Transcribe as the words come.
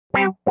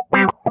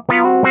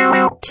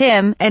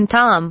Tim and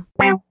Tom.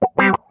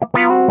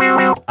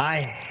 I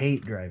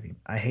hate driving.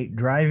 I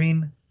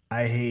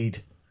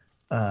hate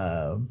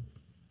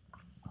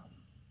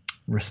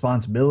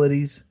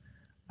responsibilities.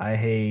 I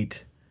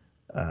hate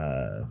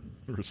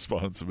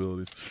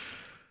responsibilities.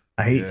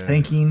 I hate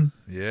thinking.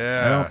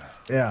 Yeah.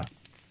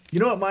 You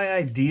know what my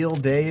ideal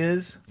day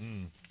is?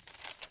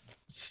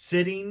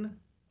 Sitting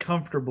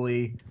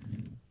comfortably,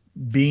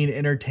 being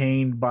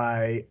entertained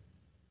by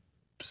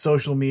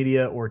social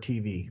media or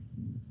TV.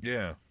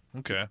 Yeah.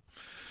 Okay.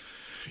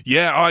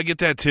 Yeah, I get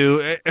that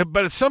too.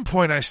 But at some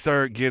point, I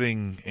start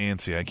getting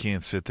antsy. I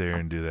can't sit there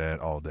and do that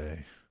all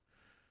day.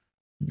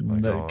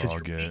 Like Because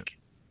you're weak.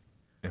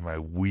 Am I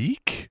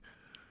weak?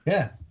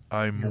 Yeah.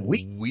 I'm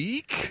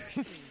weak?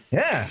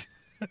 Yeah.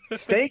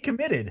 Stay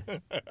committed.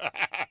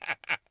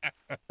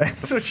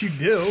 That's what you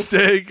do.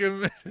 Stay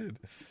committed.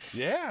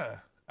 Yeah.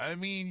 I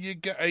mean, you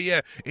got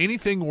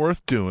anything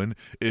worth doing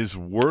is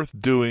worth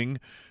doing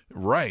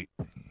right.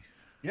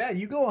 Yeah,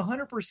 you go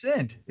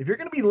 100%. If you're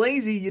going to be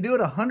lazy, you do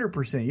it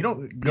 100%. You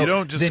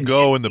don't just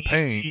go in the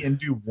paint and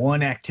do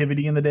one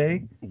activity in the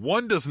day.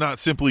 One does not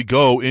simply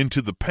go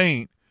into the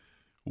paint.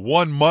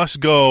 One must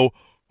go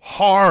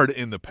hard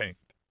in the paint.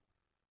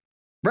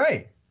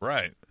 Right.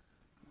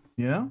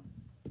 You know?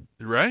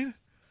 Right?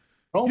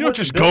 Rome you don't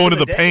just go into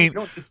the paint.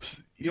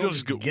 You don't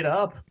just get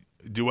up.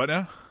 Do what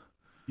now?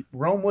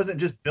 Rome wasn't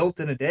just built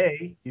in a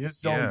day. You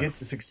just don't get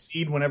to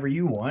succeed whenever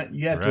you want.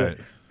 You have to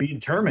be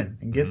determined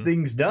and get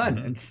things done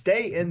and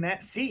stay in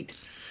that seat.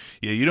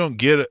 Yeah, you don't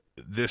get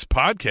this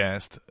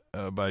podcast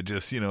by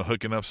just,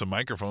 hooking up some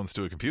microphones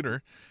to a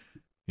computer,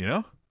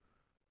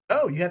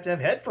 Oh, you have to have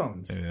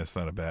headphones. Yeah, that's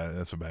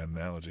a bad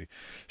analogy.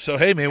 So,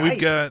 hey, man,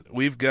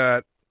 we've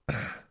got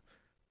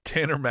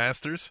Tanner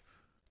Masters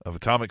of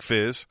Atomic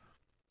Fizz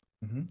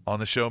on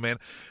the show, man.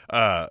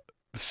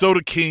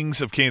 Soda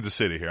Kings of Kansas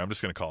City here. I'm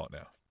just going to call it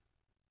now.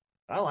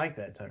 I like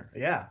that, Tanner.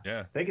 Yeah.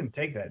 They can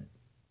take that.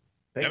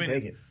 They can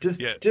take it.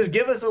 Just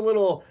give us a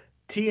little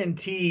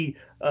TNT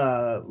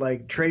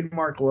like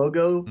trademark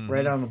logo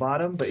right on the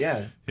bottom. But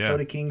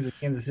Soda Kings of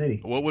Kansas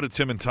City. What would a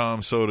Tim and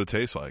Tom soda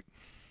taste like?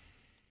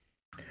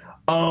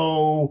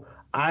 Oh,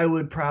 I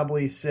would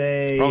probably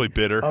say... It's probably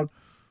bitter.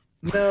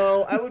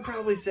 No, I would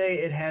probably say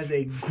it has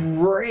a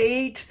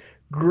great,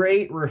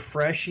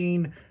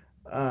 refreshing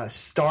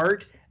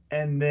start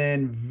and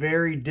then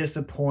very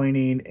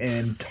disappointing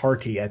and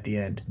tarty at the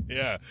end.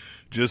 Yeah,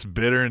 just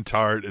bitter and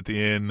tart at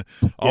the end.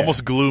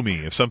 Almost gloomy,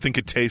 if something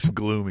could taste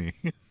gloomy.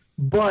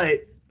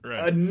 But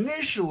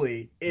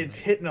initially, it's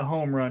hitting a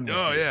home run.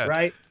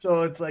 Right?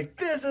 So it's like,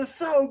 this is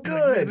so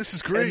good. Like, man, this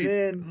is great.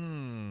 And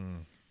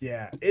then,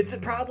 it's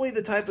probably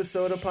the type of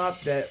soda pop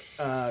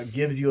that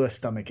gives you a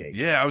stomach ache.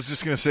 Yeah, I was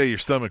just going to say your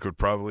stomach would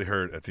probably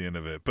hurt at the end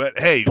of it. But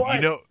hey,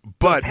 the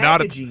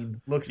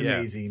packaging looks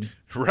amazing.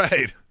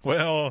 Right.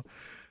 Well,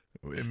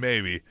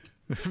 maybe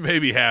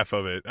half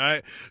of it.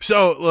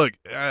 So look,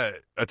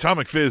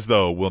 Atomic Fizz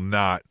though will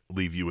not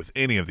leave you with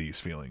any of these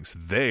feelings.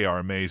 They are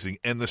amazing,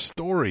 and the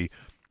story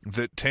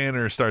that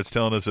Tanner starts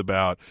telling us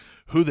about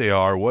who they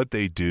are, what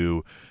they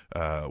do,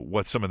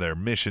 what some of their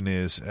mission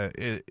is,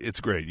 it's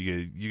great.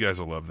 You guys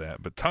will love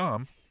that. But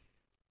Tom,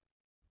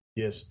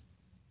 yes.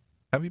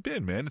 How have you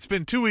been, man? It's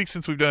been 2 weeks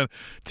since we've done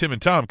Tim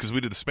and Tom because we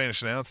did the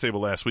Spanish Announce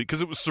Table last week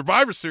because it was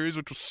Survivor Series,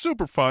 which was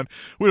super fun.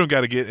 We don't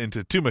got to get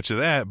into too much of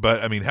that,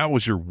 but, I mean, how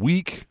was your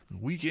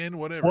weekend,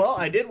 whatever? Well,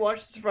 I did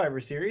watch the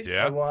Survivor Series.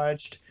 Yeah. I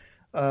watched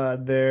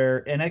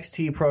their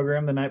NXT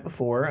program the night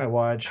before. I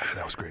watched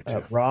that was great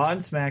too. Raw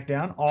and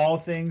SmackDown. All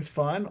things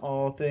fun,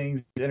 all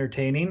things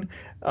entertaining,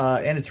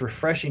 and it's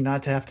refreshing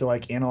not to have to,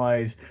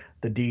 analyze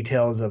the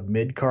details of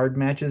mid-card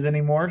matches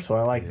anymore, so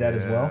I like that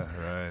as well.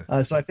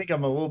 Right. So I think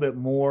I'm a little bit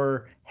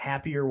more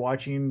happier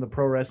watching the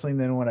pro wrestling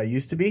than what I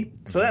used to be.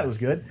 So that was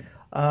good.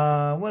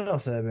 What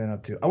else have I been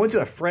up to? I went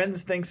to a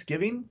Friends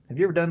Thanksgiving. Have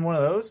you ever done one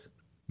of those?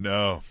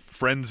 No.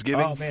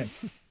 Friendsgiving? Oh, man.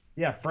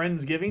 Yeah,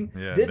 Friendsgiving.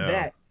 Did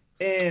that.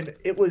 And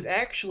it was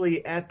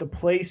actually at the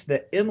place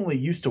that Emily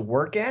used to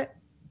work at.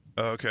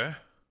 Okay.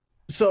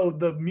 So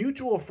the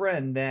mutual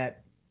friend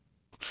that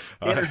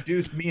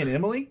introduced me and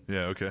Emily.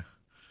 Yeah, okay.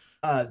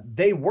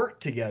 They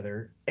worked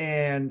together,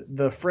 and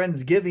the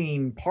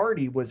Friendsgiving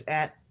party was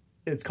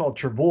it's called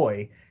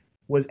Travoy,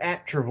 was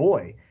at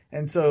Travoy.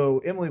 And so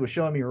Emily was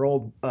showing me her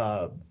old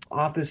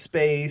office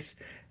space,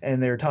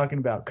 and they were talking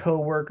about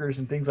coworkers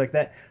and things like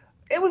that.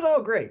 It was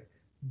all great.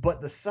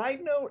 But the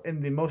side note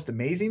and the most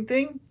amazing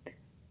thing,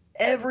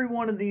 every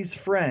one of these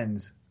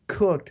friends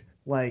cooked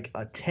like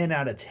a 10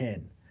 out of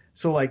 10.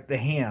 So the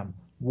ham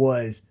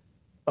was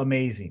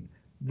amazing.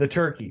 The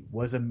turkey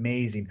was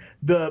amazing.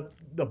 The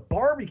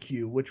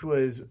barbecue, which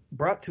was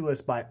brought to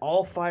us by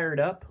All Fired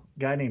Up, a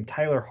guy named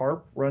Tyler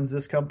Harp runs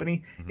this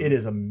company. Mm-hmm. It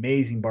is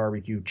amazing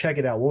barbecue. Check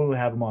it out. We'll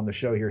have him on the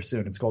show here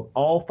soon. It's called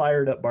All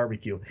Fired Up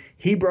Barbecue.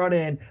 He brought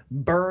in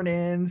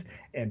burn-ins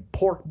and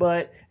pork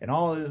butt and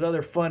all of this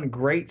other fun,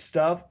 great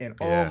stuff. And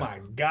oh my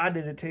God,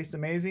 did it taste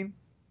amazing?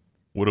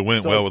 Would have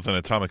went well with an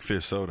Atomic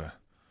Fizz soda.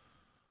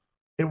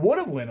 It would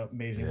have went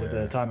amazing with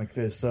the Atomic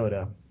Fizz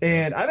soda.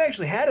 And I've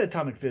actually had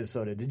Atomic Fizz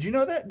soda. Did you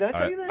know that? Did I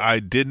tell you that? I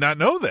did not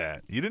know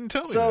that. You didn't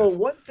tell me So this.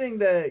 one thing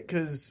that,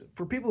 because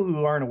for people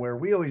who aren't aware,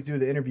 we always do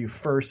the interview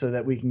first so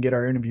that we can get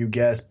our interview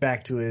guest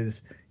back to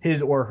his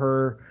or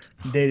her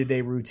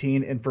day-to-day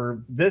routine. And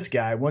for this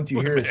guy, once you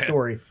hear his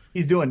story,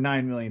 he's doing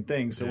 9 million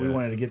things. So we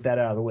wanted to get that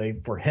out of the way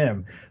for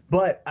him.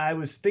 But I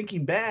was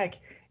thinking back,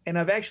 and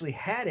I've actually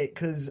had it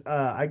because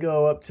I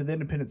go up to the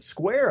Independence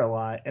Square a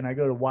lot, and I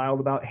go to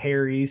Wild About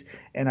Harry's,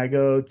 and I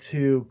go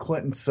to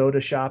Clinton Soda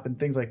Shop and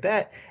things like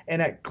that.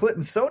 And at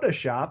Clinton Soda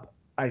Shop,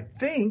 I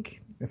think,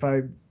 if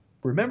I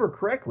remember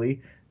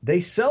correctly,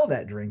 they sell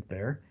that drink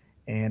there.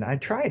 And I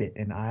tried it,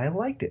 and I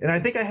liked it. And I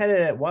think I had it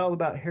at Wild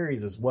About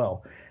Harry's as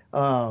well.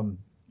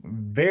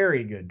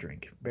 Very good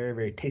drink. Very,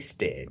 very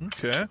tasty.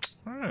 Okay.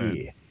 All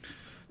right.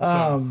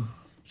 Yeah.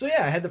 So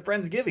yeah, I had the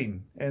Friendsgiving,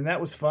 and that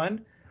was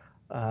fun.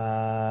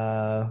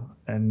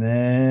 And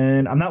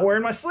then I'm not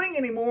wearing my sling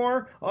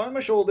anymore on my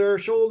shoulder.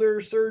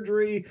 Shoulder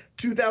surgery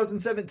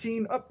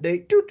 2017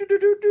 update.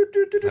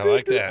 I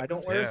like that. I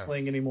don't wear a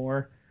sling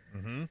anymore.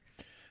 Mm-hmm.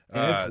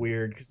 And it's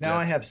weird because now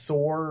I have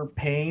sore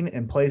pain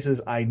in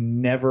places I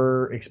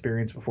never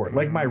experienced before.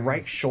 Like my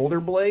right shoulder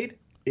blade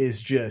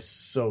is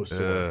just so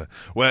sore.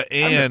 Well,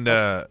 and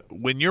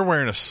when you're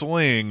wearing a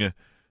sling,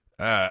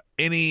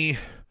 any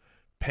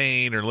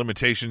pain or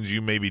limitations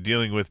you may be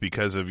dealing with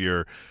because of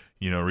your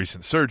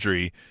recent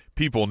surgery,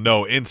 people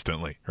know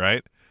instantly,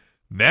 right?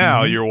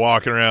 Now you're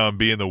walking around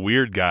being the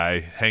weird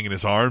guy hanging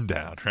his arm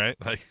down, right?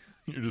 Like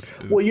you're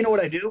just. Well, you know what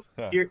I do?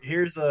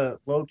 Here's a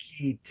low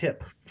key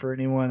tip for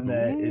anyone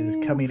that is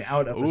coming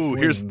out of.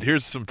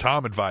 Here's some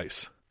Tom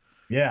advice.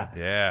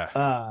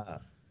 Yeah.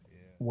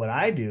 What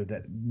I do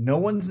that no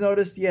one's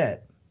noticed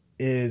yet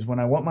is when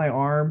I want my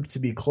arm to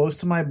be close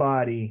to my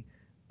body,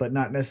 but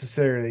not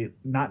necessarily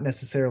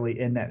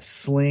in that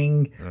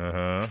sling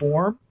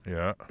form.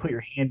 Yeah. Put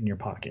your hand in your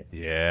pocket.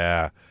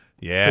 Yeah,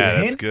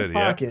 that's good.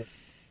 Pocket,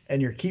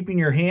 and you're keeping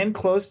your hand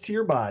close to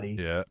your body.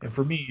 Yeah. And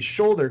for me,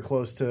 shoulder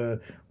close to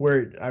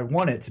where I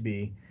want it to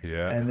be.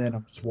 Yeah. And then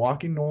I'm just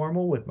walking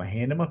normal with my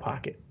hand in my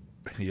pocket.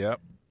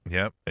 Yep.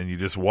 And you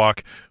just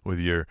walk with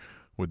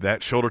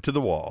that shoulder to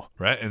the wall,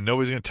 right? And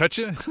nobody's gonna touch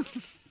you.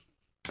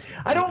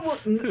 I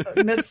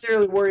don't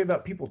necessarily worry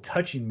about people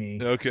touching me.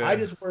 Okay. I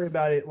just worry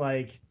about it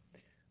like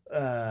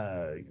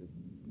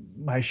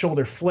my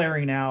shoulder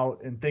flaring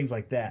out and things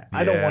like that.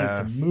 I don't want it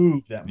to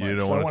move that much. You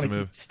don't want it it to keep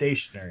move it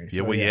stationary.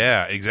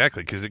 Yeah,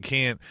 exactly. Because it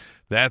can't.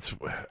 That's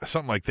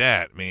something like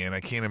that, man.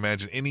 I can't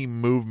imagine any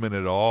movement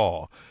at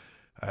all.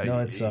 No,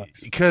 it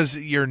sucks. Because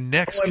your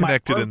neck's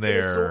connected in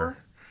there.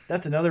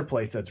 That's another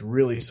place that's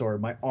really sore.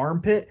 My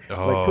armpit,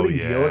 like putting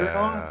deodorant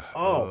on.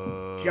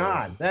 Oh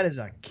God, that is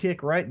a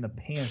kick right in the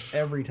pants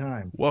every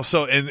time. Well,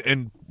 so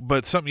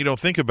but something you don't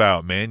think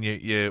about, man.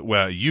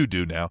 You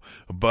do now,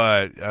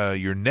 but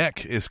your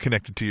neck is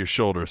connected to your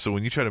shoulder. So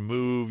when you try to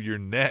move your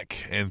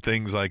neck and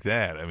things like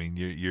that, I mean,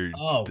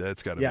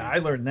 that's got to be. Yeah, I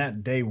learned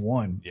that day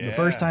one. Yeah. The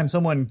first time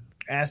someone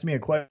asked me a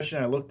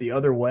question, I looked the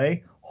other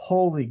way.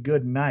 Holy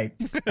good night!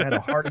 I had a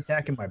heart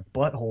attack in my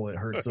butthole. It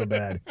hurt so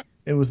bad.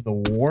 It was the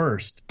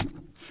worst.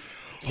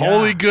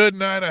 Holy good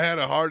night! I had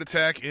a heart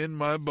attack in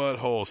my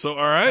butthole. So all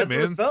right, That's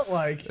man. What it felt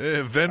like.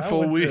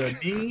 Eventful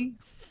week.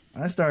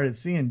 I started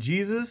seeing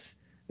Jesus.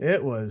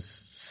 It was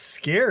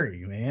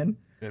scary, man.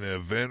 An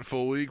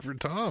eventful week for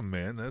Tom,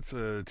 man. That's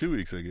 2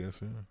 weeks, I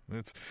guess.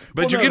 Yeah.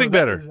 You're getting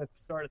better. At the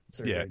start of the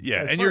surgery.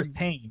 Yeah, and your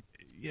pain.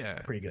 Yeah,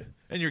 pretty good.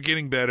 And you're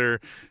getting better,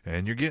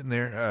 and you're getting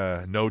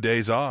there. No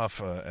days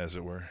off, as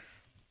it were.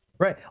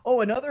 Right.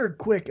 Oh, another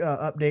quick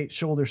update: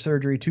 shoulder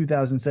surgery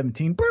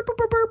 2017.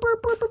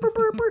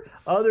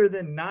 Other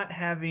than not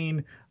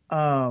having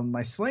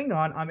my sling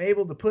on, I'm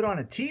able to put on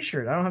a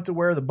T-shirt. I don't have to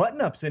wear the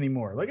button-ups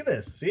anymore. Look at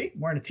this. See,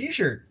 I'm wearing a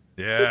T-shirt.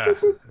 Yeah,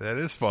 that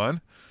is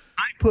fun.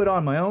 I put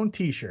on my own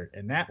T-shirt,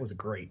 and that was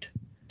great.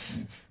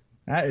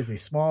 That is a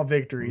small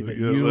victory that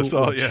you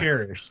will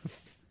cherish.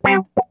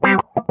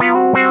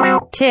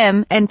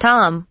 Tim and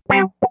Tom.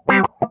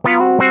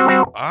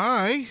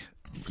 I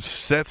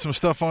set some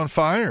stuff on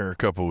fire a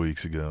couple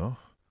weeks ago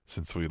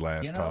since we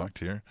last talked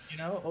here.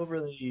 Over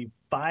the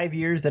 5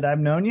 years that I've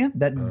known you,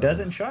 that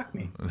doesn't shock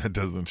me. That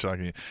doesn't shock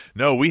me.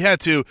 No, we had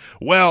to.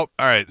 Well,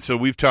 all right. So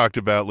we've talked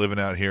about living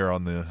out here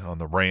on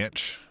the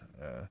ranch,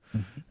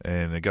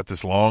 and it got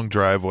this long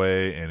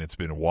driveway, and it's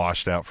been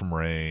washed out from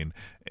rain.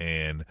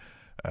 And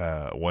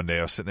one day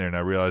I was sitting there, and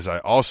I realized I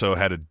also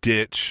had a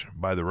ditch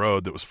by the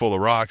road that was full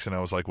of rocks, and I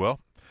was like, well,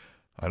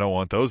 I don't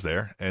want those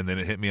there. And then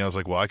it hit me. I was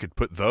like, well, I could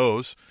put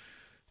those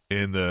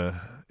in the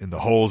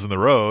holes in the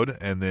road,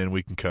 and then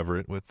we can cover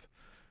it with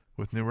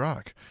new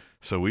rock.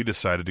 So we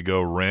decided to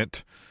go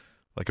rent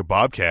like a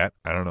Bobcat.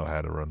 I don't know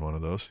how to run one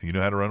of those. You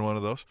know how to run one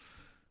of those?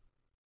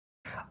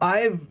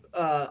 I've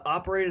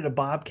operated a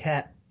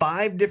Bobcat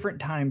 5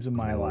 different times in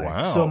my life.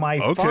 Wow. So my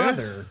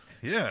father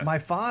Yeah. My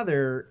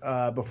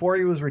father, before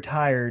he was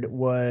retired,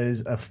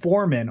 was a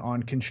foreman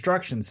on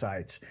construction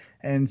sites.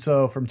 And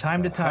so from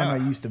time to time,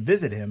 I used to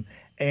visit him.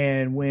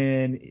 And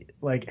when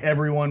like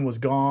everyone was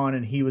gone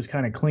and he was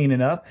kind of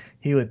cleaning up,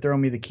 he would throw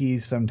me the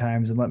keys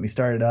sometimes and let me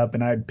start it up,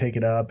 and I'd pick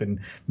it up and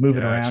move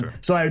it around. Sure.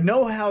 So I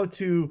know how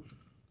to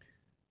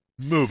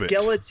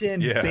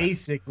skeleton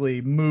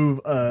basically move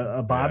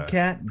a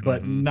bobcat,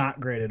 but not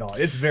great at all.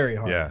 It's very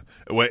hard. Yeah,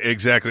 well,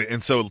 exactly.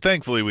 And so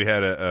thankfully we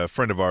had a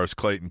friend of ours,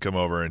 Clayton, come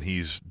over, and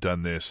he's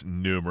done this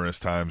numerous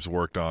times,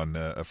 worked on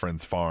a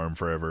friend's farm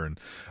forever. And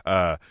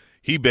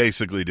he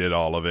basically did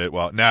all of it.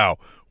 Well, now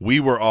we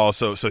were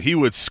also, so he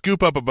would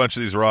scoop up a bunch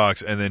of these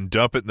rocks and then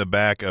dump it in the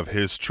back of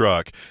his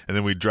truck. And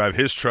then we'd drive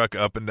his truck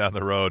up and down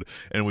the road,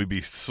 and we'd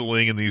be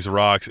slinging these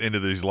rocks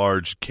into these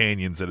large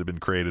canyons that had been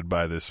created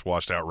by this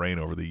washed out rain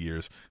over the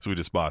years. So we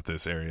just bought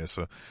this area.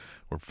 So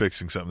we're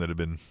fixing something that had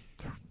been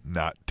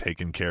not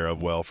taken care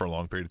of well for a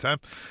long period of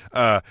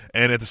time.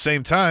 And at the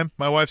same time,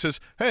 my wife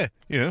says, hey,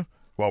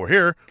 while we're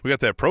here, we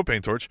got that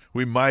propane torch.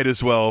 We might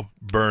as well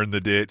burn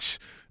the ditch.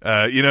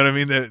 You know what I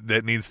mean?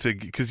 That needs to,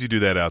 because you do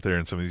that out there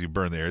in some of these, you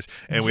burn the areas.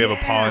 And we have a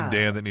pond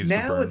dam that needs to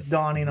burn. Now it's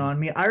dawning on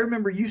me. I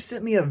remember you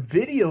sent me a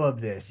video of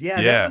this.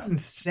 Yeah. That was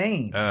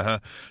insane.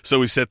 So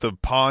we set the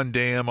pond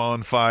dam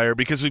on fire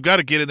because we've got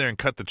to get in there and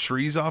cut the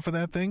trees off of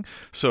that thing.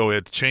 So we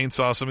had to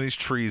chainsaw some of these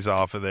trees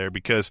off of there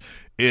because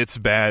it's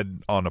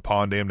bad on a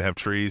pond dam to have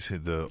trees.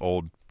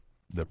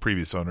 The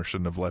previous owner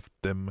shouldn't have left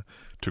them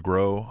to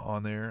grow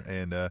on there.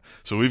 And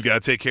so we've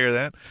got to take care of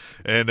that.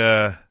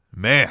 And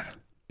man,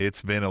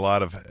 it's been a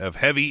lot of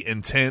heavy,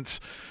 intense,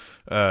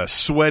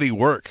 sweaty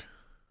work.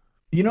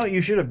 You know what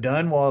you should have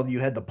done while you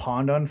had the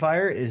pond on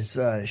fire is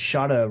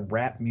shot a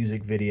rap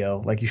music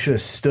video. Like you should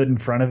have stood in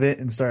front of it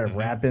and started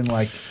rapping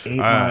like 8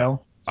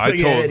 Mile.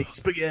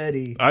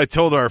 Spaghetti. I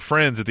told our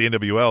friends at the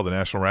NWL, the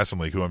National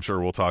Wrestling League, who I'm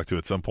sure we'll talk to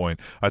at some point,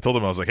 I told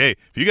them, I was like, hey,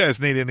 if you guys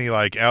need any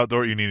like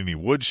outdoor, you need any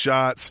wood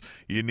shots,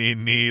 you need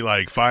any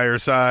like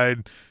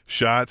fireside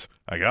shots,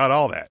 I got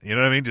all that. You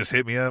know what I mean? Just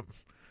hit me up.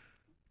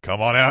 Come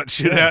on out and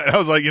shit out. I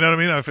was like, you know what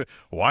I mean?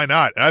 Why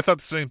not? And I thought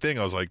the same thing.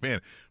 I was like, man,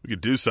 we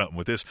could do something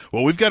with this.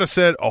 Well, we've got to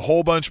set a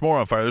whole bunch more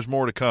on fire. There's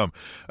more to come.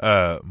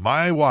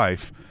 My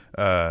wife,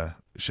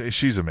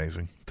 she's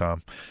amazing,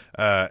 Tom.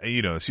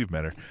 You've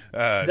met her.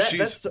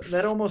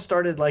 That almost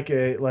started like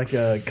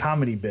a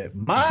comedy bit.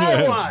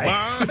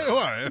 My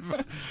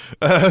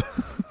wife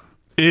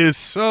is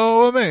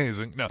so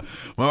amazing. No,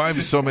 my wife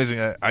is so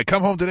amazing. I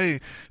come home today,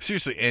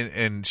 seriously,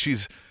 and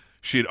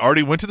she had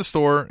already went to the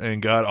store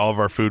and got all of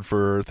our food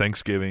for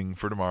Thanksgiving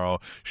for tomorrow.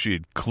 She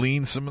had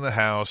cleaned some of the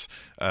house.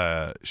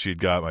 She had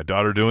got my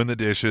daughter doing the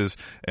dishes,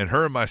 and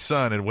her and my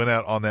son had went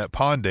out on that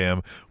pond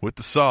dam with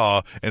the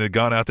saw and had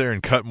gone out there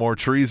and cut more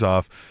trees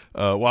off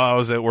while I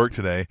was at work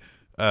today.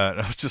 And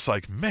I was just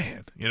like,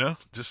 man,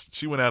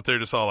 she went out there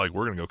just all like,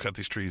 we're going to go cut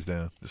these trees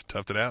down. Just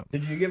toughed it out.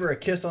 Did you give her a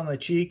kiss on the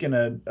cheek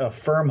and a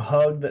firm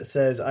hug that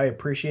says, I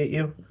appreciate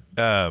you?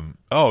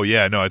 Oh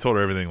yeah, no, I told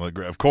her everything. Like,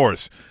 of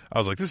course, I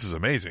was like, this is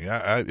amazing.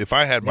 If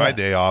I had my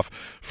day off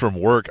from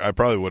work, I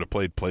probably would have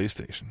played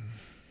PlayStation.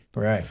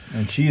 Right,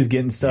 and she's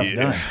getting stuff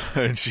done.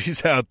 And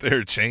she's out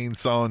there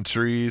chainsawing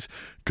trees,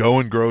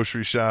 going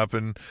grocery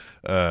shopping,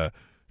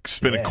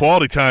 spending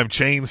quality time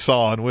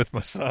chainsawing with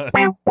my son.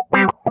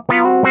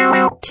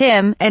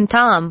 Tim and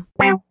Tom.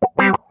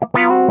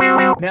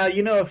 Now,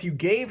 if you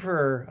gave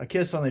her a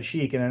kiss on the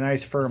cheek and a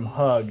nice firm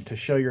hug to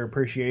show your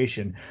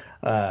appreciation,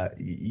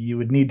 you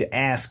would need to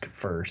ask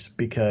first,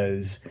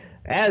 because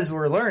as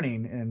we're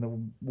learning in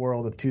the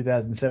world of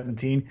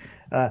 2017,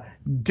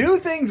 do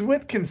things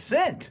with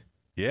consent.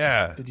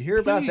 Yeah. Did you hear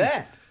about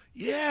that?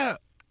 Yeah,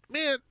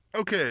 man.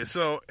 Okay,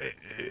 so,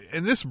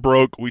 and this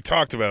broke, we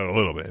talked about it a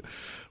little bit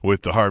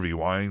with the Harvey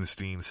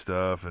Weinstein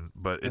stuff,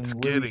 but it's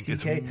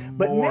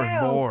more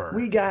and more.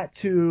 We got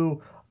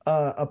to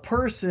a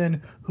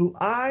person who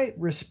I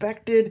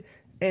respected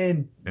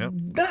and that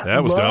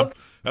was dumb.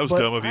 That was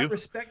dumb of you. I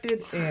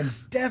respected and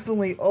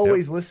definitely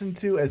always listened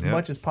to as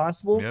much as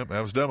possible. Yep,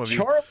 that was dumb of you.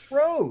 Charles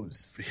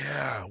Rose.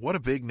 Yeah, what a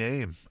big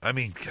name. I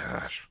mean,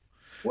 gosh.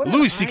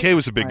 Louis C.K.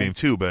 was a big name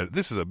too, but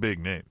this is a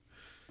big name.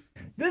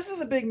 This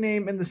is a big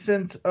name in the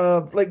sense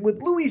of, like,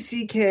 with Louis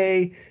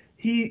C.K.,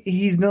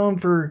 he's known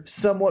for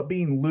somewhat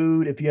being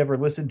lewd, if you ever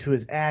listen to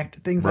his act,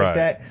 things like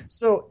that.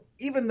 So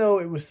even though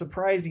it was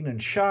surprising and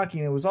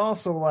shocking, it was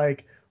also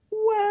like,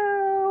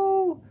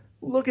 well,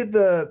 look at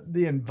the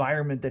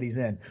environment that he's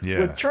in.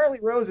 Yeah. With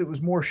Charlie Rose, it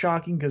was more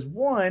shocking because,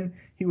 one,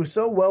 he was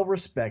so well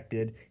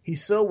respected,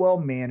 he's so well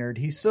mannered,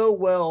 he's so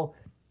well,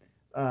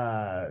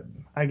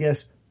 I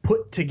guess,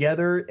 put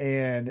together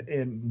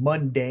and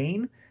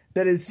mundane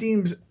that it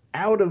seems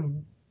out of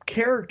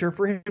character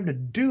for him to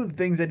do the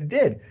things that he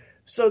did.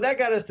 So that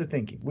got us to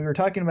thinking. We were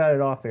talking about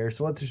it off air,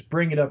 so let's just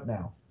bring it up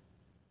now.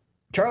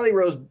 Charlie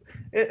Rose,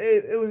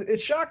 it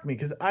shocked me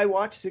because I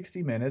watched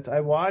 60 Minutes, I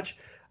watch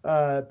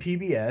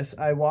PBS,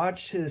 I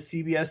watched his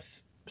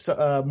CBS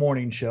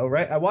morning show,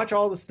 right? I watch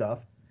all the stuff.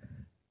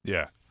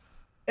 Yeah.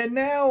 And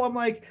now I'm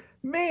like,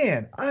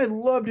 man, I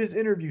loved his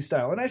interview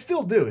style, and I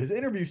still do. His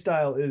interview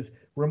style is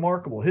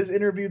remarkable. His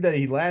interview that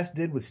he last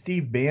did with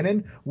Steve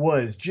Bannon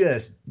was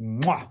just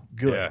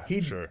good. Yeah,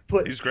 he sure.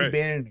 put He's Steve great.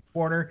 Bannon in the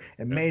corner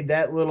and made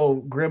that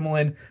little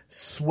gremlin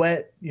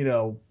sweat,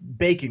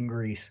 bacon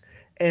grease.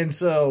 And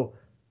so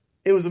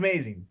it was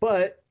amazing.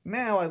 But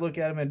now I look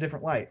at him in a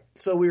different light.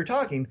 So we were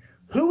talking,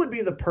 who would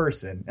be the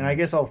person, and I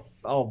guess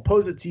I'll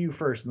pose it to you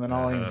first and then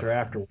I'll answer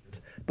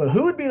afterwards. But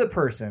who would be the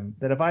person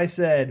that if I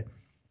said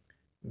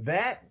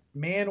that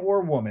man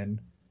or woman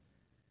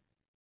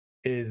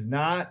is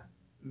not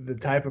the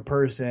type of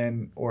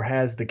person or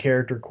has the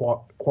character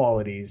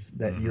qualities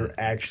that you're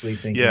actually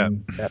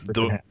thinking that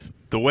person has?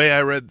 The way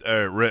I read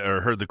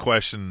or heard the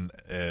question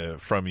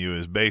from you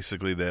is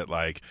basically that,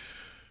 like,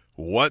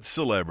 what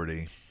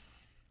celebrity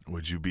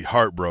would you be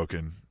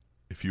heartbroken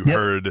if you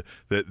heard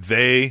that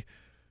they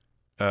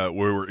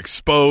were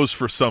exposed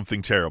for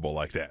something terrible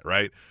like that,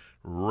 right?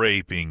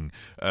 Raping,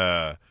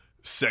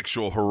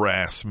 sexual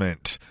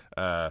harassment,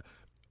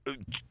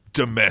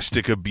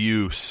 domestic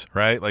abuse,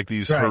 right? Like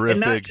these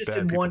horrific, and not just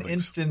in one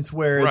instance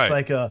where it's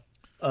like a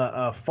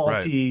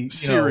faulty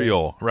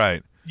serial,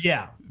 right?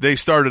 Yeah, they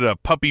started a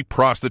puppy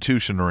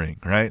prostitution ring,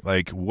 right?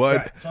 Like what?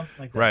 Right, something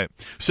like that. Right.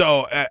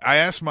 So I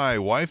asked my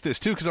wife this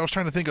too because I was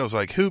trying to think. I was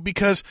like, who?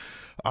 Because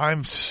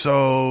I'm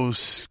so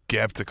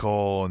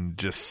skeptical and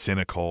just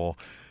cynical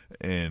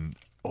and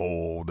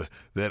old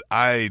that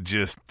I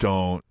just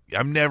don't.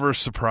 I'm never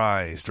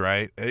surprised,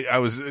 right?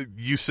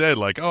 You said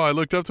like, oh, I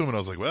looked up to him and I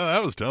was like, well,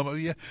 that was dumb.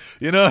 Yeah.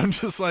 I'm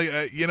just like,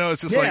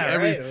 it's just like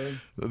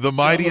the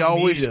mighty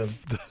always,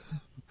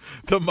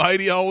 the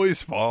mighty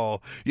always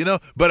fall,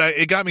 but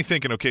it got me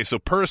thinking, okay, so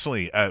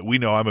personally, we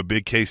know I'm a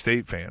big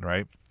K-State fan,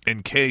 right?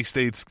 And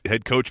K-State's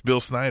head coach Bill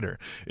Snyder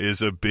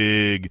is a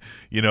big,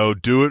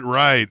 do it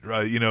right,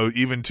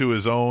 even to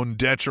his own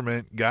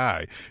detriment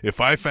guy. If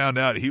I found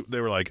out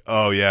they were like,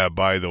 oh yeah,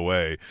 by the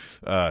way,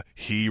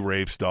 he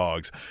rapes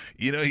dogs,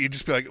 you'd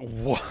just be like,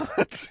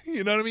 what?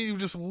 You know what I mean? You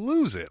just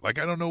lose it. Like,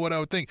 I don't know what I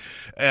would think.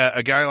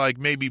 A guy like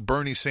maybe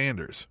Bernie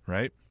Sanders,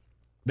 right?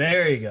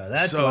 There you go.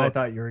 That's what I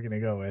thought you were going to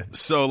go with.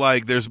 So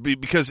like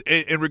because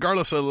and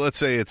regardless of, let's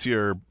say it's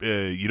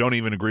you don't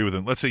even agree with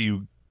him. Let's say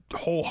you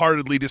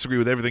wholeheartedly disagree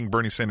with everything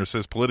Bernie Sanders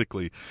says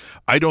politically.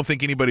 I don't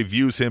think anybody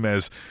views him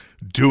as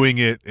doing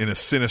it in a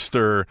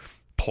sinister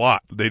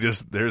plot.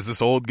 There's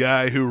this old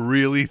guy who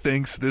really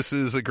thinks this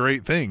is a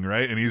great thing,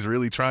 right? And he's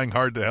really trying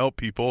hard to help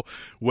people,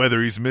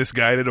 whether he's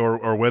misguided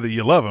or whether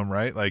you love him,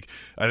 right? Like,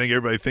 I think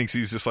everybody thinks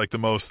he's just like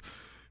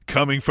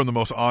coming from the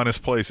most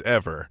honest place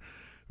ever.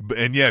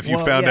 And if you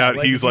found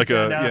out he's like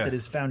that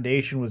his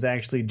foundation was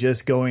actually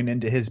just going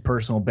into his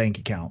personal bank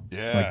account,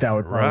 like that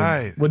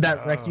would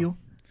that wreck you?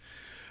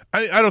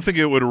 I don't think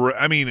it would.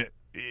 I mean,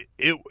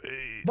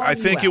 I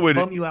think it would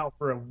bum you out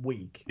for a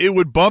week. It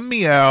would bum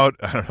me out.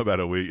 I don't know about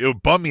a week. It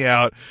would bum me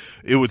out.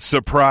 It would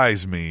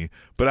surprise me,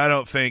 but I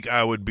don't think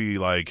I would be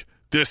like,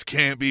 this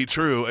can't be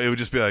true. It would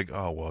just be like,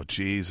 oh well,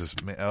 Jesus,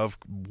 man,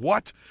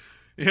 what?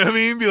 You know what I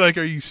mean? Be like,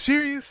 are you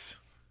serious?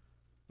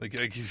 Like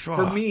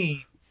for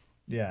me.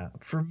 Yeah,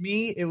 for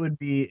me, it would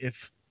be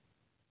if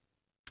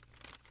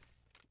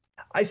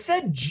I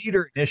said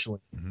Jeter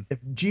initially. Mm-hmm. If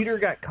Jeter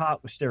got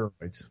caught with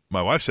steroids,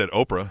 my wife said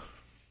Oprah,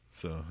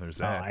 so there's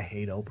that. Oh, I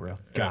hate Oprah.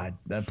 God,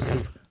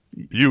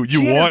 you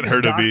want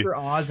her to be Dr.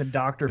 Oz and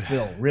Dr.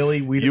 Phil.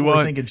 Really, we're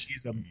thinking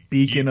she's a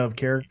beacon of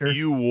character.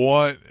 You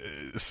want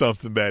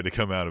something bad to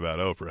come out about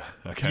Oprah.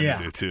 I kind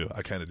of do too.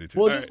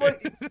 Well, just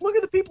look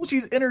at the people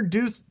she's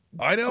introduced.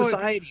 I know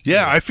society.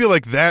 Yeah, I feel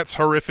like that's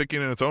horrific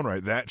in its own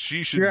right. That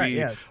she should be.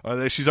 Yeah.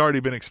 She's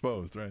already been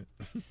exposed, right?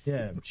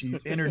 Yeah, she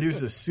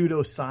introduces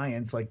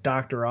pseudoscience like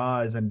Dr.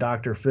 Oz and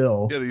Dr.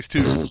 Phil. Yeah, these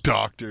two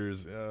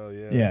doctors. Oh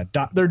yeah.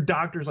 Yeah, they're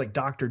doctors like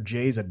Dr.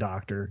 J's a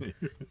doctor.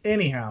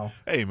 Anyhow.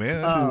 Hey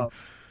man,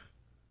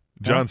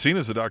 John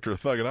Cena's the doctor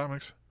of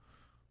thugonomics.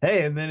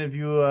 Hey, and then if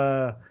you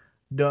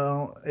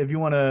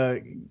want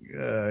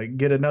to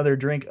get another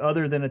drink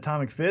other than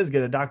Atomic Fizz,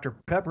 get a Dr.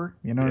 Pepper.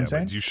 You know what I'm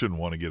saying? But you shouldn't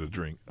want to get a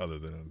drink other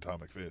than an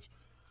Atomic Fizz.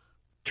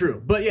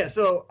 True. But yeah,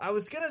 so I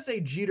was going to say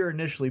Jeter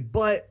initially,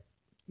 but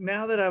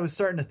now that I was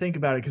starting to think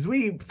about it, because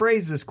we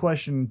phrased this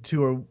question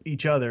to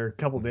each other a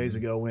couple days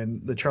ago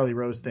when the Charlie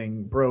Rose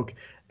thing broke,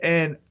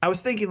 and I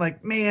was thinking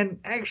like, man,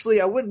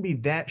 actually I wouldn't be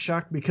that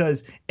shocked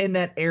because in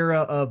that era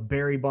of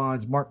Barry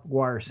Bonds, Mark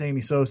McGwire,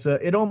 Sammy Sosa,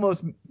 it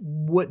almost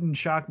wouldn't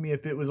shock me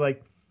if it was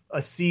like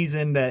a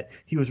season that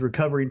he was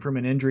recovering from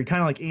an injury,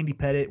 kind of like Andy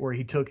Pettitte, where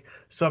he took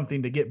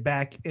something to get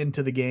back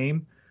into the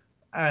game.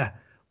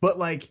 But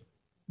like,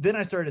 then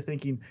I started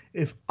thinking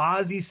if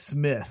Ozzie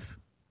Smith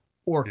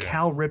or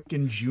Cal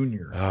Ripken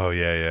Jr. Oh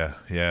yeah.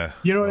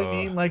 You know what I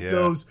mean? Like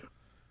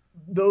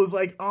those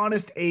like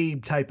Honest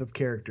Abe type of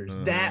characters.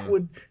 That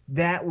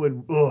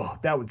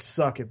would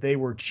suck if they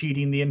were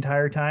cheating the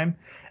entire time.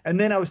 And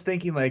then I was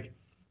thinking like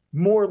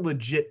more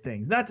legit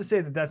things. Not to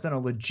say that that's not a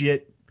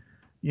legit,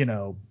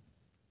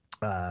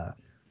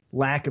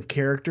 lack of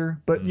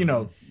character, but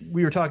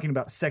we were talking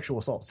about sexual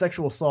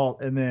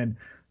assault and then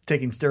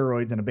taking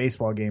steroids in a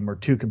baseball game are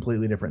two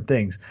completely different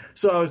things.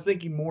 So I was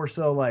thinking more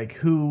so like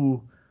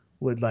who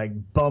would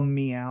like bum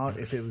me out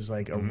if it was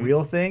like a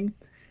real thing.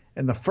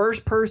 And the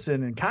first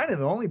person, and kind of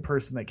the only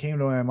person that came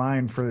to my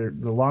mind for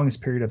the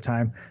longest period of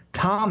time,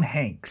 Tom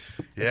Hanks.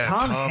 Yeah,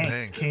 Tom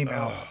Hanks came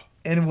out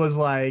and was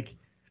like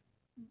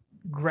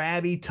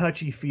grabby,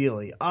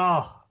 touchy-feely.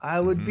 Oh, I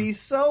would be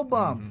so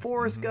bummed.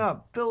 Forrest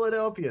Gump,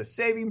 Philadelphia,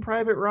 Saving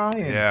Private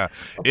Ryan, yeah.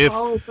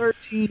 Apollo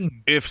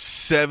 13. If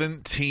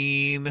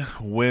 17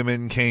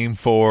 women came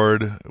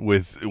forward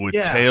with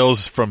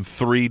tales from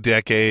 3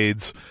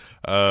 decades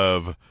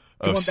of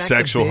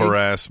sexual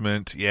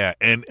harassment,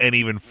 and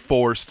even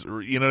forced,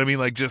 you know what I mean?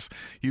 Like, just,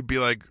 you'd be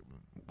like,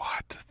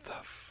 what the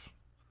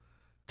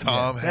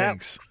Tom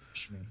Hanks.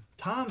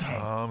 Tom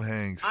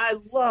Hanks. I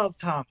love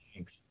Tom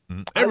Hanks.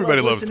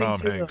 Everybody loves Tom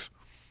Hanks.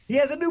 He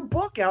has a new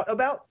book out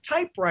about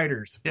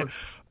typewriters, for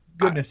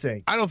goodness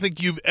sake. I don't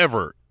think you've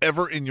ever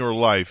in your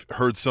life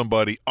heard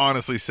somebody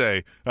honestly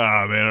say,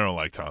 man, I don't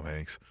like Tom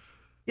Hanks.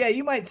 Yeah,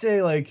 you might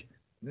say, like,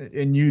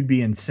 and you'd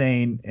be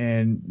insane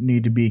and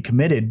need to be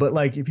committed. But,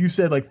 like, if you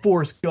said, like,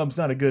 Forrest Gump's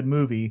not a good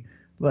movie,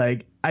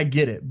 like, I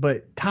get it.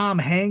 But Tom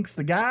Hanks,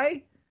 the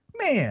guy,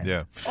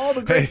 man, all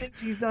the great things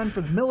he's done for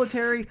the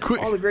military,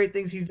 all the great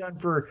things he's done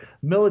for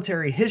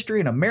military history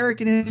and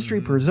American history,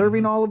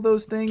 preserving all of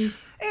those things.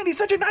 And he's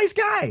such a nice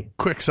guy.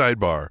 Quick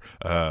sidebar.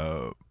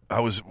 I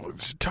was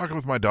talking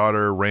with my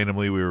daughter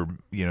randomly. We were,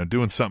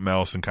 doing something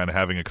else and kind of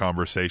having a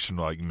conversation,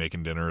 like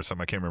making dinner or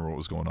something. I can't remember what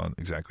was going on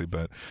exactly,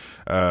 but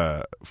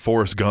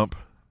Forrest Gump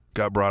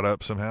got brought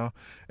up somehow,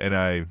 and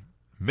I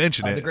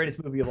mentioned it. The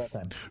greatest movie of all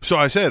time. So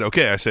I said,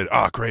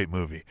 great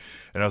movie.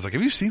 And I was like,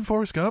 have you seen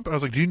Forrest Gump? And I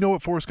was like, do you know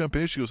what Forrest Gump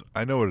is? She goes,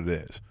 I know what it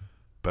is,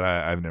 but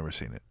I've never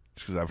seen it.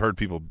 Because I've heard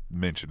people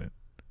mention it,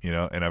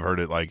 and I've heard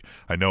it, like,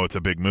 I know it's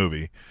a big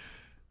movie.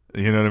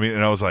 You know what I mean?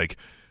 And I was like,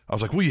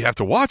 well, you have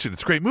to watch it.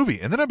 It's a great movie.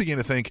 And then I began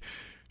to think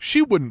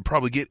she wouldn't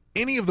probably get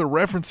any of the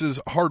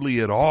references hardly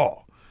at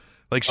all.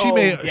 Like, she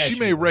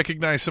may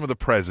recognize some of the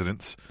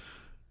presidents,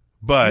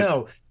 but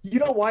no. You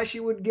know why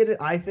she would get it,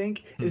 I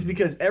think, is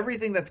because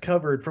everything that's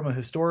covered from a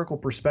historical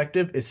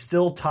perspective is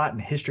still taught in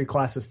history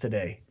classes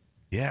today.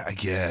 Yeah, I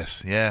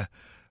guess. Yeah.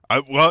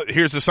 Well,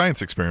 here's a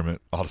science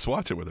experiment. I'll just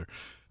watch it with her.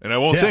 And I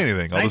won't say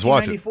anything. I'll just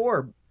watch it. It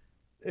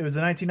was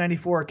the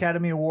 1994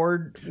 Academy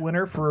Award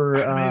winner for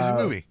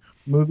amazing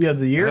movie of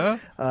the year.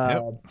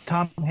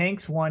 Tom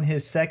Hanks won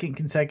his second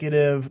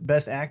consecutive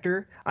Best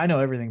Actor. I know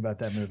everything about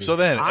that movie. So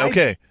then,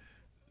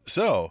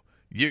 so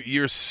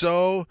you're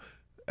so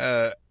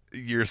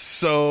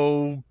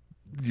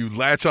you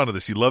latch onto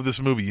this. You love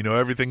this movie. You know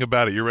everything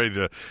about it. You're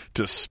ready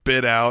to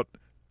spit out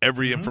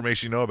every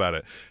information you know about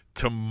it.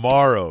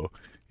 Tomorrow,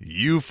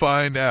 you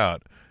find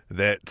out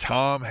that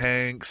Tom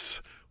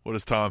Hanks. What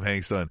has Tom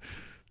Hanks done?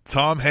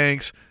 Tom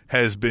Hanks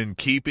has been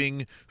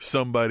keeping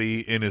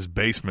somebody in his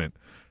basement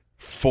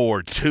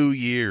for 2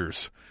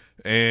 years.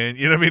 And,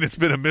 you know what I mean? It's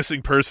been a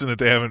missing person that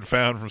they haven't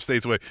found from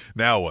states away.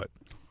 Now what?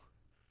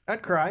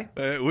 I'd cry.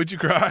 Would you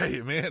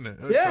cry? Man,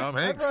 yeah, Tom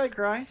Hanks. I'd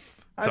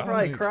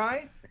probably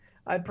cry.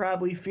 I'd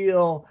probably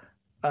feel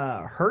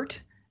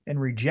hurt and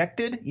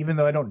rejected, even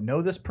though I don't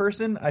know this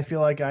person. I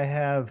feel like I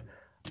have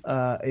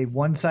a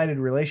one-sided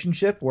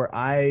relationship where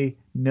I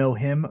know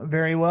him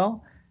very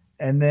well.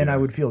 And then I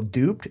would feel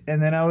duped,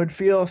 and then I would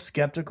feel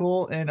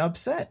skeptical and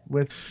upset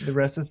with the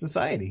rest of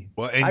society.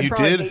 Well, and I'd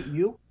probably hate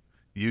you.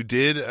 You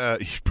did.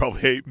 You probably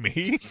hate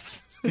me.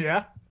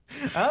 Yeah,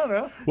 I don't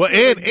know. Well,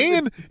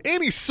 and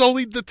he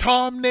sullied the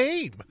Tom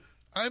name.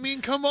 I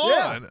mean, come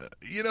on,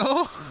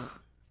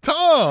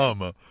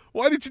 Tom.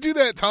 Why did you do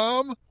that,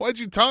 Tom? Why'd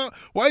you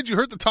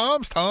hurt the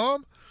Toms,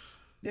 Tom?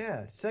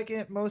 Yeah,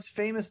 second most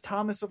famous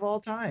Thomas of all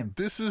time.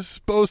 This is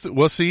supposed to.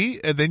 Well, see,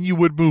 and then you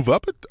would move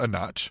up a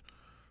notch.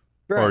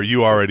 Right. Or are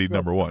you already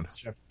number one?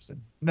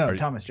 Jefferson. No,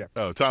 Thomas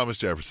Jefferson. Oh, Thomas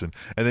Jefferson.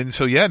 And then,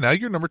 now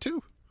you're number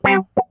 2.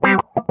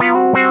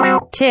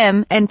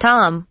 Tim and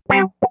Tom.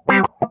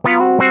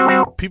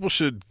 People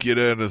should get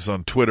at us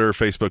on Twitter,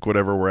 Facebook,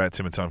 whatever. We're at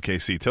Tim and Tom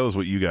KC. Tell us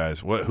what you guys,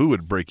 who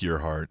would break your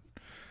heart?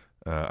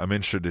 I'm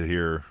interested to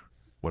hear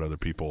what other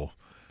people.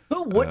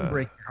 Who wouldn't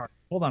break your heart?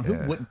 Hold on. Who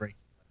wouldn't break?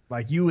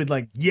 Like, you would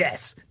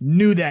yes,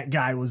 knew that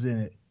guy was in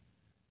it.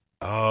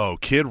 Oh,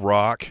 Kid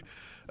Rock.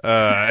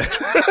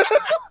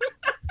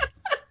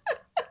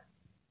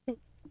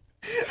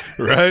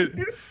 Right?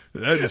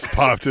 That just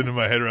popped into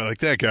my head. Like,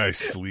 that guy's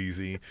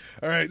sleazy.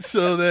 All right,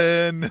 so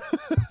then.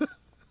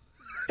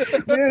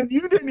 Man,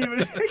 you didn't even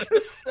take a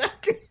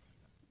second.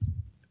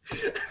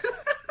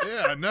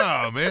 Yeah,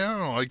 no, man, I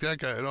don't like that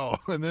guy at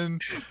all. And then.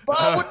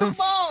 Ball with the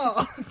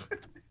ball!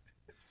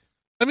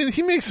 I mean,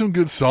 he makes some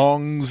good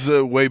songs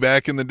way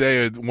back in the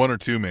day, 1 or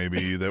 2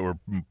 maybe, that were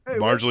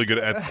marginally good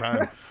at the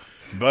time.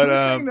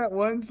 But sing that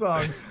one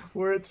song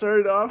where it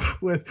started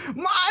off with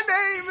 "My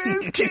name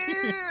is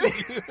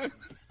Kid."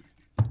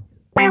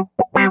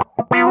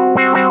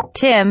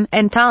 Tim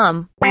and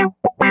Tom.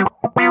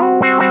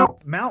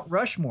 Mount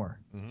Rushmore,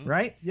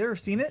 right? You ever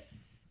seen it?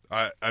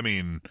 I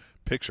mean,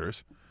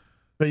 pictures.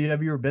 But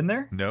have you ever been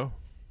there? No.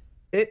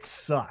 It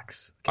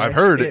sucks. Okay? I've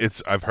heard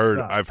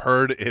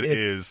it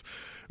is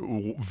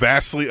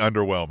vastly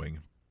underwhelming.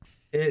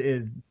 It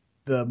is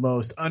the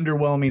most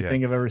underwhelming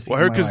thing I've ever seen. Well,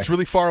 I heard because it's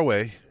really far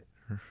away.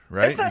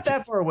 right? It's not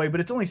that far away, but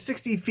it's only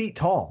 60 feet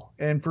tall.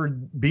 And for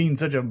being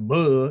such a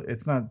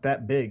it's not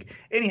that big.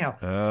 Anyhow.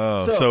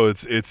 Oh, so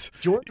it's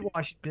George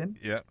Washington.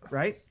 Yeah.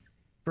 Right?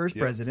 First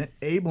president.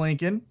 Abe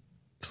Lincoln,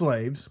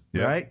 slaves.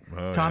 Yeah. Right?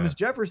 Thomas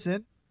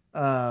Jefferson,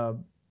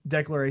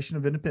 Declaration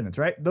of Independence.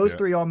 Right? Those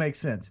three all make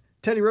sense.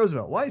 Teddy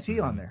Roosevelt. Why is he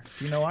on there?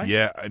 Do you know why?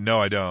 Yeah. No,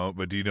 I don't.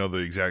 But do you know the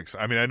exact?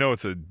 I mean, I know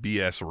it's a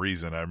BS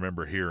reason. I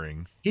remember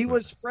hearing. He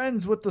was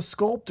friends with the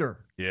sculptor.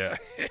 Yeah.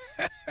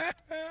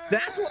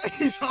 That's why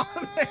he's on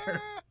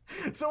there.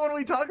 So when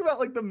we talk about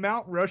like the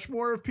Mount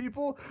Rushmore of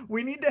people,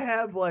 we need to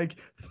have like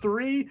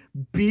 3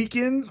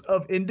 beacons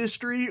of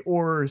industry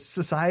or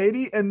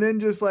society, and then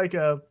just like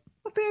a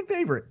fan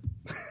favorite.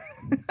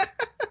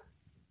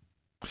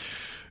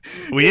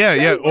 Well,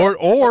 yeah,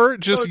 or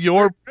just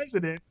your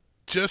president.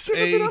 Just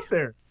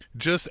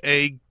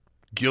a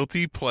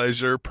guilty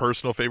pleasure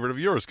personal favorite of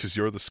yours because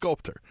you're the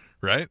sculptor,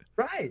 right?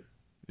 Right.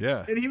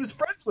 Yeah. And he was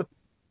friends with.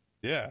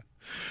 Yeah.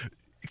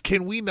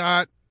 Can we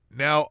not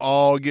now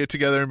all get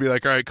together and be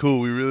like, all right,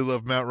 cool, we really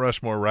love Mount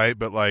Rushmore, right?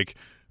 But like,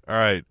 all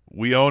right,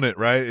 we own it,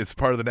 right? It's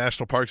part of the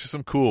national park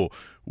system. Cool.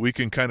 We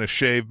can kind of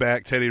shave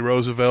back Teddy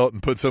Roosevelt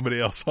and put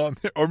somebody else on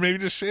there, or maybe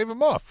just shave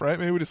him off, right?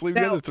 Maybe we just leave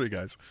the other 3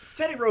 guys.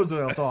 Teddy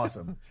Roosevelt's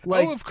awesome.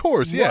 Oh, of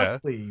course,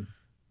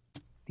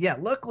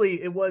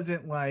 luckily it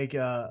wasn't like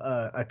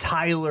a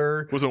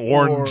Tyler. Wasn't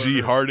Warren G.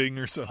 Harding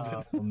or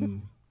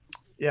something.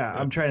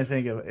 I'm trying to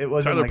think of it. It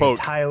wasn't Tyler like Polk.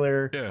 a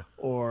Tyler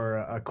or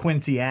a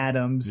Quincy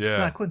Adams.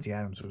 Yeah. Quincy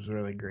Adams was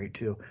really great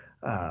too.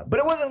 But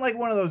it wasn't like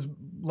one of those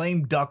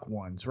lame duck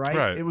ones, right?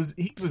 Right. He was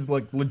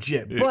like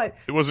legit. But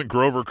it wasn't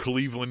Grover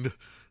Cleveland.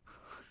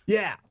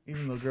 Yeah,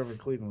 even though Grover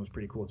Cleveland was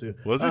pretty cool too.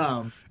 Was it?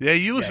 Yeah,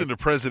 you listen to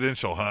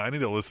Presidential, huh? I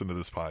need to listen to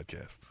this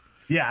podcast.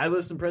 Yeah, I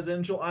listen to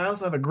Presidential. I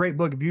also have a great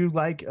book. If you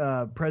like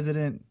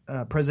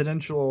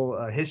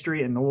presidential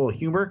history and a little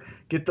humor,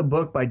 get the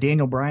book by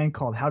Daniel Bryan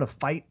called How to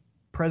Fight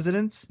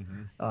Presidents.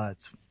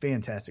 It's a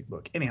fantastic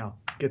book. Anyhow,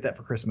 get that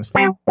for Christmas.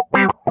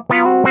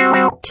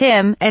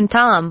 Tim and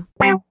Tom.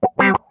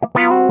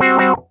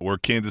 We're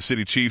Kansas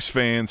City Chiefs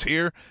fans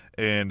here,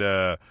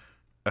 and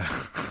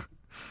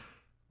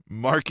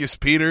Marcus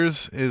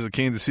Peters is a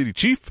Kansas City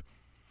Chief,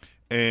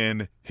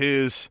 and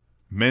his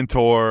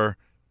mentor,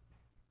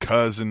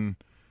 cousin,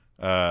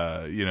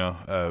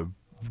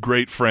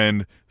 great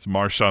friend is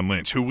Marshawn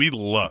Lynch, who we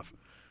love.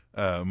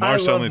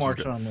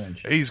 Marshawn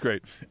Lynch. He's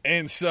great.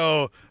 And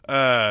so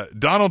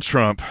Donald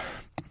Trump,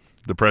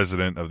 the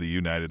president of the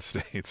United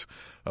States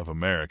of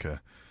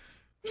America,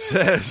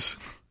 says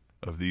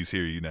of these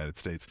here United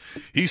States,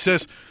 he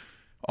says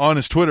on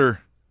his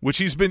Twitter, which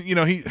he's been,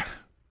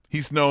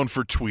 he's known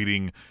for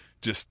tweeting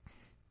just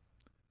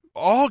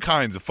all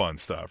kinds of fun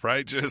stuff,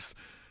 right? Just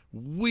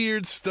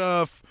weird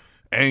stuff,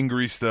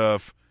 angry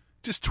stuff,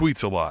 just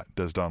tweets a lot,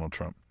 does Donald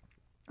Trump.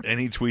 And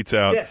he tweets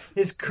out. Yeah,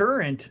 his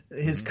current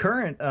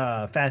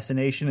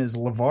fascination is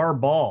LeVar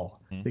Ball,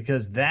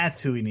 because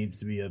that's who he needs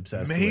to be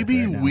obsessed with.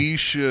 Maybe we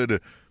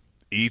should,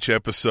 each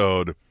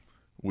episode,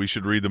 we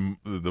should read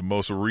the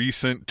most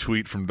recent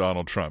tweet from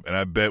Donald Trump, and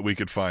I bet we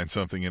could find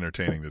something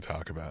entertaining to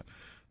talk about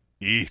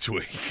each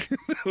week.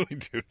 We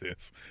do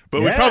this,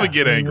 but we probably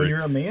get angry when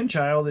you're a man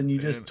child and you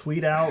just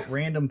tweet out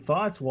random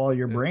thoughts while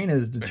your brain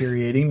is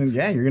deteriorating. And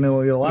you're going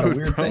to get a lot of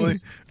weird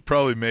things.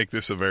 Probably make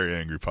this a very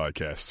angry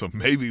podcast, so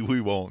maybe we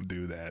won't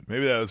do that.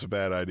 Maybe that was a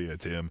bad idea,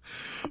 Tim.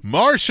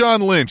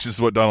 Marshawn Lynch, this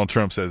is what Donald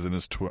Trump says in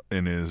his tweet.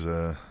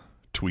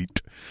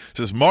 It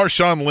says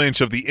Marshawn Lynch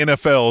of the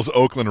NFL's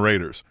Oakland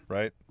Raiders,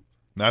 right?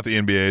 Not the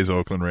NBA's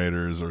Oakland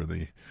Raiders or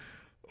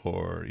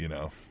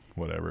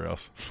whatever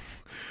else.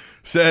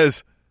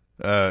 Says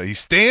he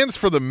stands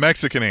for the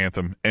Mexican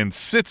anthem and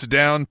sits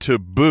down to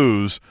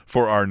booze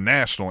for our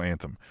national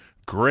anthem.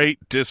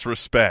 Great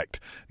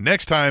disrespect.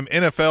 Next time,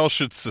 NFL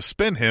should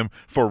suspend him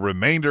for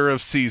remainder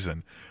of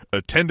season.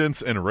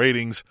 Attendance and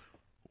ratings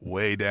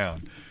way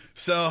down.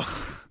 So,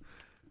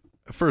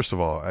 first of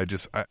all, I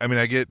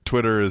get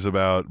Twitter is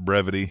about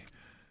brevity,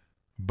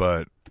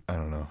 but I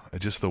don't know.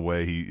 Just the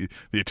way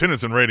the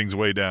attendance and ratings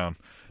way down.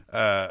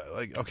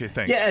 Okay,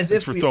 thanks. Yeah, as thanks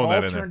if for we throwing all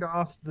that in turned there.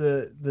 off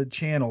the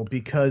channel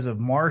because of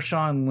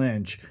Marshawn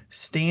Lynch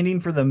standing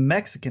for the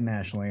Mexican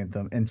national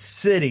anthem and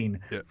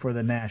sitting for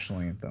the national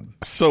anthem.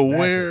 So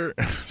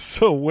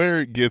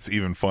where it gets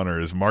even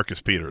funner is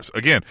Marcus Peters.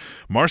 Again,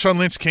 Marshawn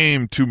Lynch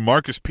came to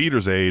Marcus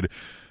Peters' aid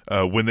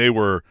when they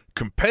were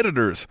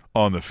competitors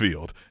on the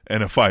field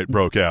and a fight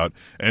broke out.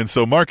 And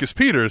so Marcus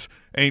Peters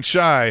ain't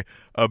shy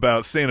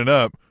about standing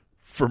up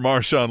for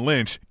Marshawn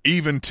Lynch,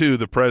 even to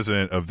the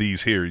president of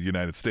these here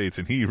United States.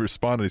 And he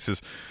responded, he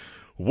says,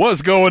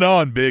 "What's going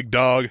on, big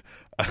dog?"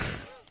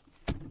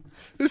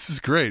 This is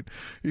great.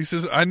 He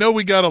says, "I know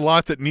we got a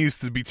lot that needs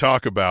to be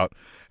talked about.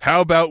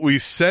 How about we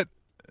set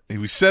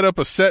up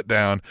a set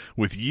down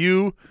with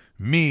you,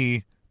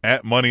 me,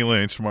 at Money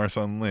Lynch,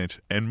 Marshawn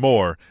Lynch, and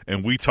more,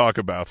 and we talk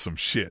about some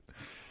shit."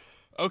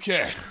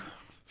 Okay.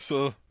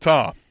 So,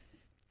 Tom.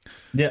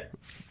 Yeah.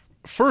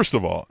 First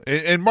of all,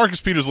 and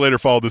Marcus Peters later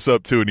followed this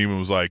up too, and even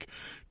was like,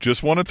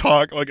 just want to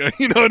talk. Like,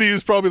 you know, and he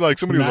was probably like,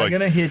 somebody was Not like,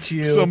 gonna hit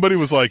you. Somebody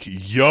was like,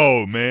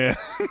 yo, man,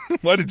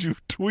 why did you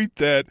tweet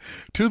that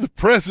to the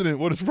president?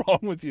 What is wrong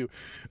with you?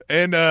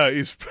 And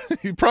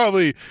he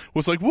probably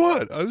was like,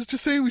 what? I was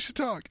just saying we should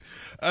talk.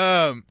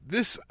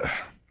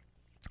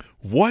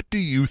 What do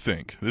you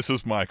think? This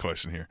is my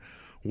question here.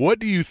 What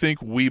do you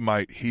think we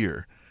might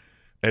hear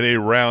at a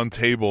round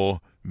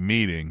table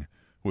meeting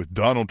with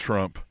Donald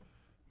Trump,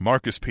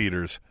 Marcus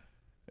Peters,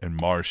 and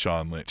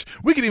Marshawn Lynch?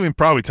 We could even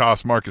probably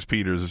toss Marcus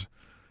Peters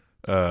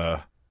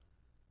out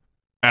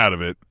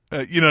of it.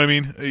 You know what I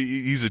mean?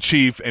 He's a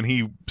chief, and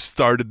he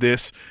started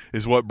this,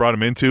 is what brought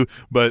him into.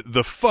 But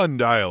the fun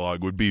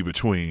dialogue would be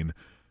between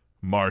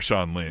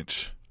Marshawn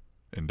Lynch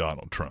and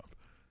Donald Trump.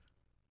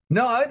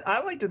 No,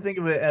 I like to think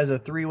of it as a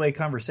three-way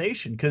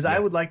conversation, because I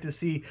would like to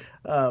see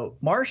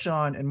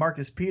Marshawn and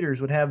Marcus Peters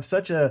would have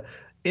such a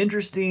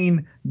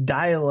interesting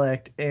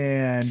dialect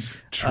and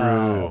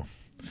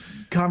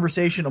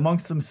conversation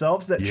amongst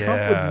themselves that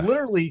Trump would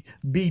literally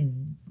be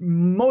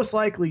most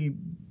likely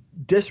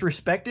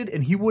disrespected,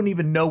 and he wouldn't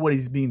even know what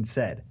he's being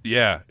said.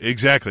 Yeah,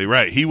 exactly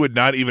right. He would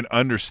not even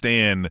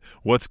understand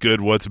what's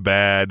good, what's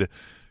bad.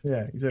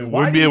 Yeah, exactly.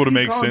 Wouldn't be able to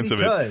make sense of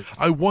it.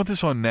 I want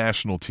this on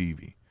national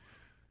TV.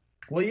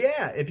 Well,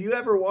 yeah, if you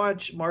ever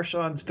watch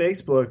Marshawn's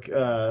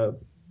Facebook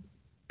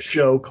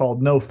show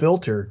called No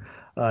Filter,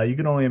 you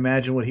can only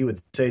imagine what he would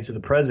say to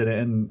the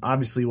president. And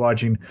obviously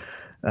watching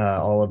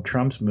all of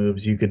Trump's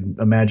moves, you could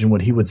imagine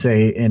what he would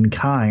say in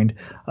kind.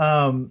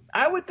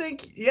 I would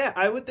think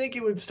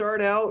it would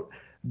start out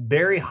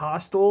very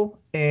hostile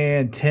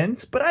and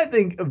tense, but I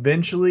think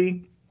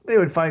eventually they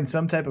would find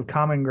some type of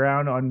common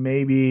ground on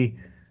maybe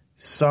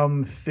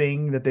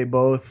something that they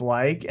both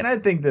like, and I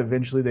think that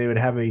eventually they would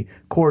have a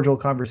cordial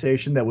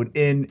conversation that would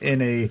end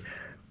in a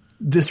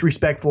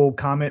disrespectful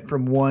comment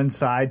from one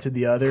side to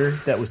the other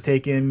that was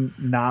taken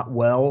not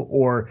well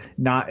or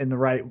not in the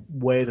right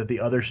way that the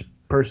other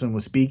person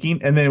was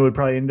speaking, and then it would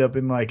probably end up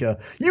in like a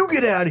 "you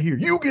get out of here,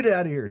 you get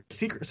out of here."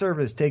 Secret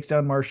Service takes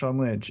down Marshawn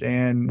Lynch,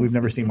 and we've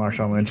never seen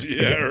Marshawn Lynch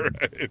again.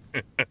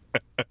 Right.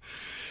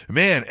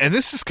 Man, and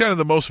this is kind of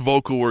the most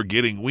vocal we're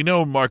getting. We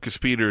know Marcus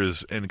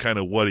Peters and kind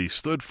of what he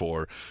stood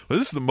for, but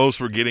this is the most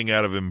we're getting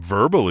out of him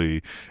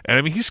verbally. And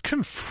I mean, he's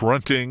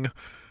confronting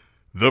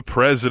the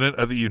president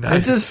of the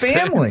United States. It's his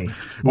family.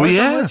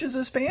 Marshawn Lynch is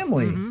his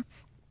family. Mm-hmm.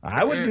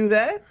 I would do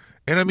that.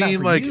 And I mean, not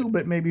for like, you,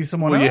 but maybe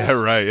someone else. Yeah,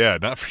 right. Yeah,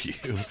 not for you.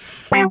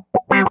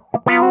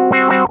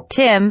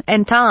 Tim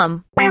and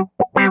Tom.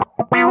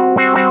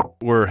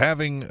 We're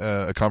having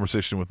a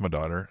conversation with my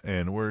daughter,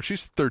 and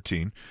she's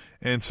 13,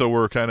 and so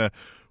we're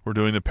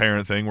doing the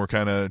parent thing. We're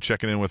kind of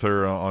checking in with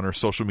her on her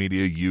social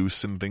media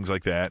use and things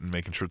like that, and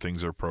making sure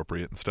things are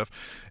appropriate and stuff.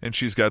 And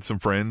she's got some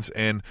friends,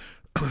 and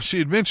she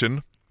had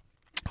mentioned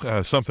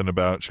something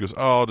about, she goes,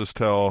 "Oh, I'll just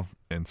tell,"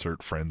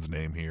 insert friend's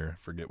name here,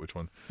 forget which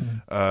one,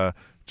 to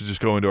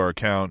just go into our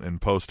account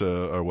and post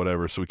or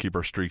whatever, so we keep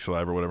our streaks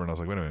alive or whatever. And I was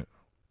like, wait a minute,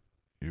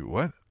 you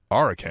what?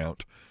 Our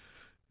account?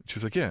 She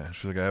was like, yeah.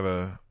 She's like, I have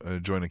a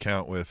joint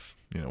account with,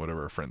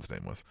 whatever her friend's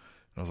name was.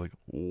 And I was like,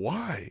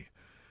 why?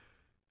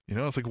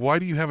 It's like, why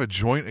do you have a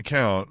joint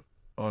account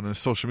on a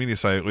social media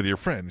site with your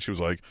friend? And she was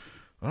like,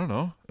 I don't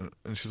know.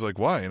 And she's like,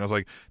 why? And I was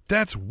like,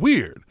 that's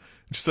weird.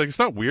 And she's like, it's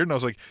not weird. And I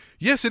was like,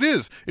 yes, it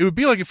is. It would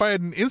be like if I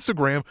had an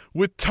Instagram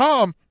with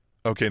Tom.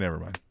 Okay, never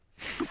mind.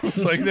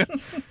 It's like,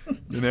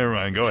 never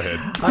mind. Go ahead.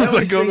 I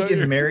always think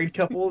in married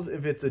couples,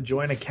 if it's a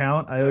joint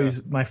account,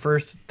 my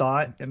first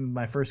thought and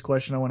my first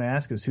question I want to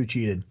ask is who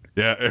cheated.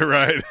 Yeah,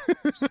 right.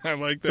 I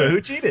like that. So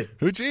who cheated?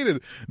 Who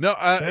cheated? No,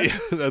 yeah,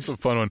 that's a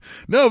fun one.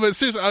 No, but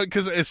seriously,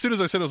 because as soon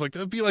as I said it, I was like,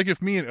 it'd be like if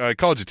me and I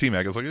called you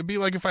T-Mac. I was like, it'd be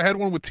like if I had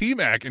one with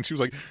T-Mac, and she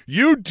was like,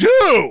 you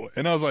do,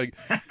 and I was like,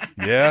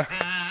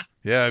 yeah.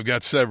 Yeah, I've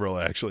got several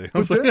actually.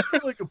 But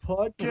that's like a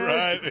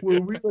podcast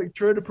where we like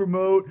try to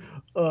promote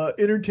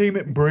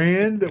entertainment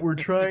brand that we're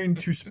trying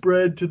to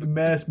spread to the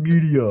mass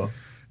media.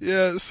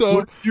 Yeah, so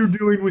what you're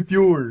doing with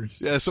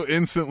yours. Yeah, so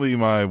instantly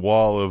my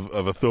wall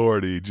of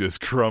authority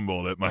just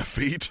crumbled at my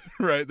feet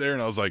right there,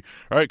 and I was like,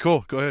 all right,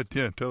 cool, go ahead.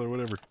 Yeah, tell her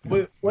whatever.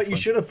 But what you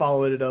should have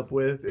followed it up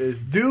with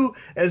is do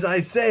as I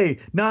say,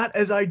 not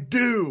as I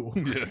do.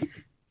 Yeah.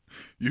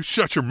 You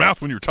shut your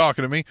mouth when you're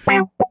talking to me.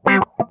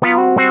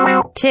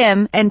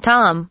 Tim and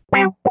Tom.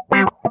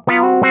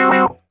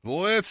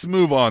 Let's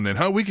move on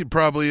then. We could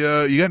probably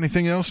you got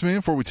anything else, man,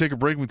 before we take a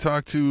break and we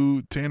talk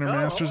to Tanner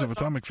Masters of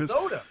Atomic Fizz?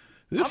 Soda.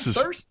 I'm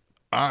thirsty.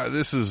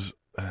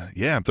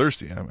 I'm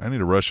thirsty. I need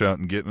to rush out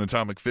and get an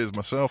Atomic Fizz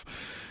myself.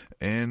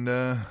 And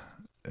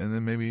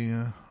then maybe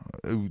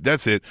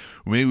that's it.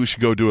 Maybe we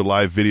should go do a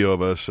live video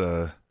of us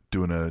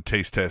doing a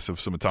taste test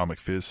of some Atomic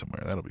Fizz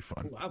somewhere. That'll be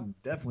fun. Ooh, I'm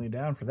definitely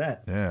down for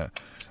that. Yeah.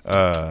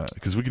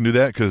 Because we can do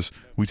that because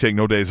we take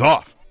no days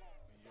off.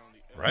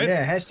 Right?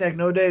 Yeah, hashtag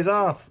no days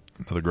off.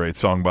 Another great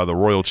song by the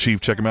Royal Chief.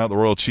 Check him out,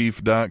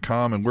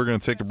 theroyalchief.com. And we're going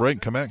to take a break,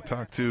 come back,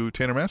 talk to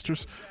Tanner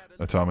Masters,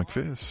 Atomic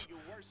Fizz.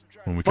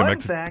 When we come Fun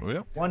back fact,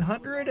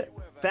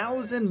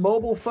 100,000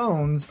 mobile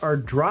phones are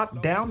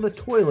dropped down the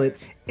toilet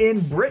in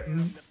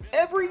Britain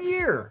every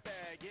year.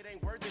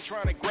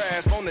 trying to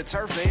grasp on the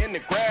turf and in the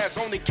grass.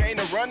 Only came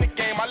to run the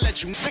game. I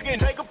let you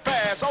take a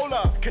pass. Hold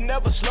up, can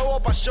never slow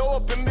up. I show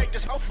up and make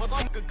this for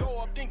long could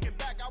go up. Thinking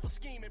back, I was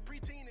scheming,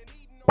 preteen and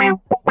eating.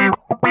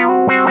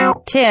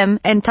 Tim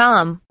and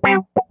Tom.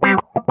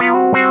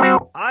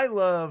 I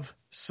love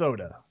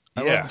soda.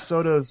 I Yeah. love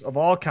sodas of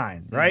all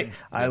kinds, right?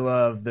 I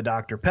love the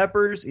Dr.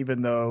 Peppers,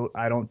 even though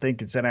I don't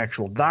think it's an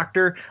actual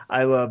doctor.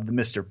 I love the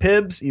Mr.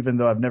 Pibbs, even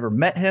though I've never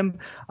met him.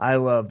 I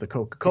love the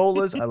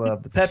Coca-Colas. I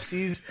love the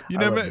Pepsis. I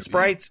love the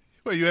Sprites.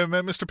 Wait, you haven't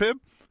met Mr. Pibb?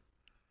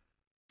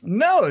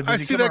 No. I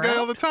see that guy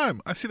all the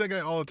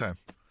the time.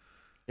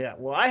 Yeah,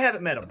 well, I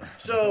haven't met him.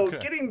 So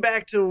getting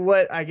back to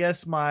what I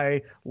guess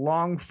my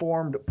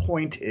long-formed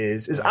point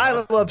is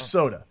I love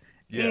soda.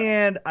 Yeah.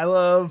 And I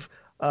love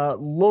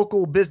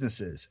local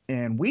businesses.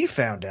 And we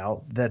found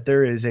out that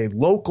there is a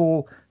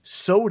local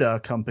soda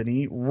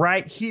company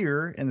right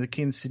here in the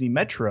Kansas City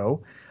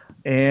Metro.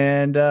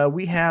 And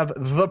we have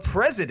the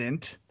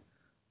president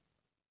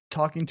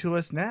talking to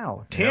us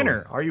now.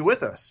 Tanner, are you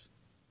with us?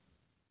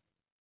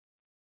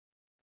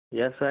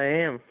 Yes, I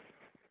am.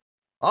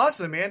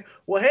 Awesome, man.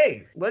 Well,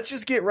 hey, let's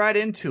just get right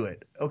into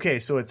it. Okay,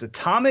 so it's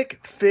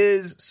Atomic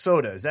Fizz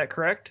Soda. Is that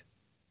correct?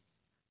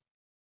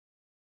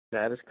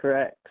 That is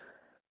correct.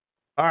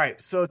 All right,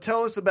 so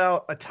tell us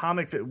about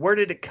Atomic Fizz. Where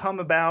did it come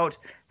about?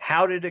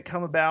 How did it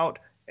come about?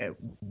 And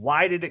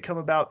why did it come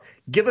about?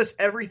 Give us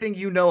everything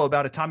you know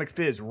about Atomic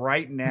Fizz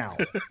right now.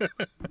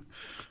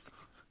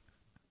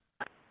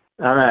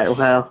 All right.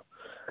 Well,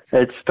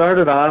 it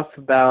started off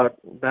about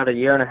a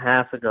year and a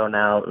half ago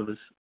now. It was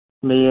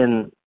me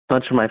and a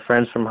bunch of my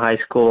friends from high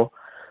school.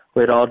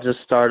 We had all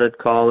just started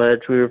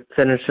college. We were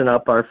finishing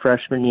up our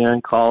freshman year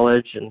in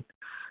college, and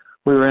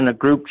we were in a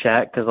group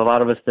chat because a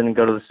lot of us didn't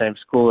go to the same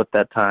school at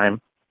that time.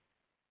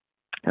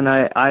 And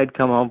I had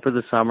come home for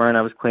the summer, and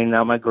I was cleaning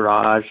out my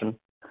garage, and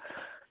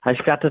I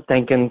just got to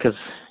thinking because,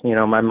 you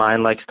know, my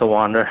mind likes to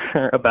wander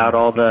about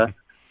all the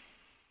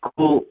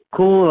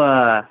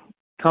cool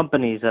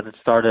companies that had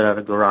started out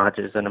of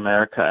garages in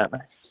America.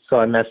 So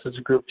I messaged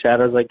a group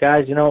chat. I was like,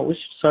 guys, you know what? We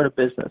should start a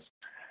business.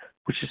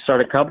 We should start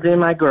a company in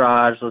my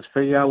garage. Let's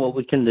figure out what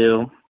we can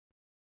do.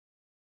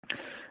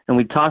 And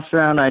we tossed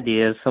around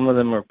ideas. Some of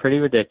them were pretty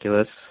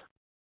ridiculous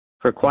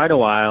for quite a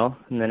while.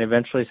 And then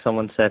eventually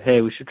someone said,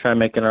 hey, we should try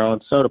making our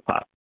own soda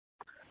pop.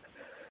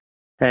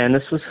 And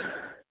this was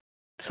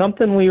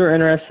something we were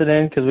interested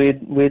in because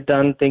we'd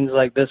done things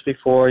like this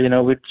before. You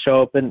know, we'd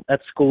show up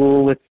at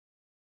school with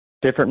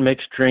different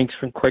mixed drinks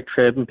from Quick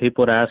Trip, and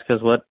people would ask us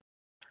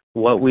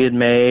what we had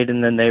made,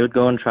 and then they would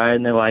go and try it,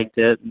 and they liked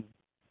it.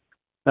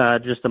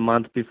 Just a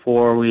month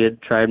before, we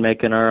had tried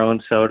making our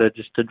own soda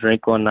just to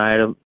drink one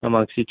night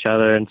amongst each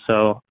other. And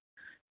so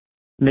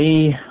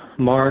me,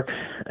 Mark,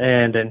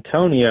 and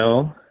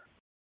Antonio,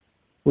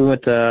 we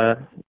went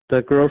to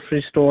the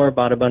grocery store,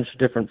 bought a bunch of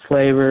different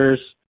flavors,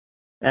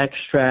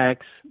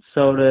 extracts,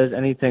 sodas,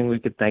 anything we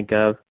could think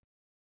of.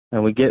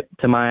 And we get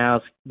to my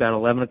house about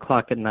 11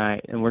 o'clock at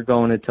night, and we're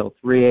going until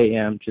 3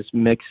 a.m. just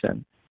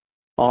mixing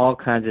all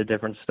kinds of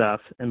different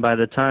stuff. And by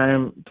the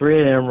time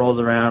 3 a.m. rolls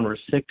around, we're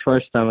sick to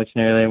our stomachs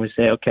nearly, and we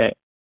say, okay,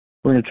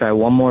 we're going to try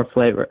one more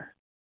flavor.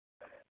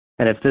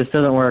 And if this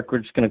doesn't work, we're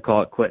just going to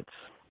call it quits.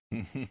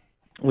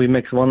 We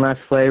mixed one last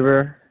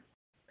flavor.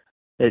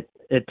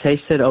 It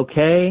tasted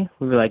okay.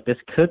 We were like, this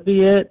could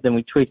be it. Then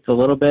we tweaked a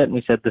little bit, and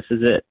we said, this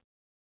is it.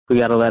 We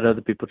got to let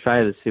other people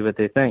try this, see what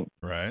they think.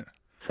 Right.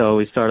 So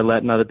we started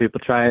letting other people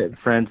try it,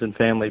 friends and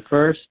family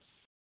first.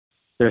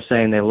 They're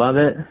saying they love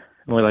it.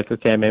 And we're like,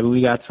 okay, maybe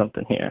we got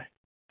something here.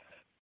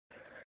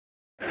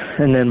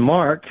 And then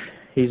Mark,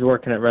 he's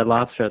working at Red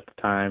Lobster at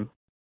the time.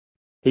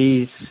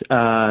 He's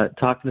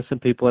talking to some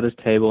people at his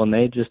table, and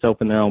they just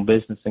opened their own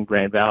business in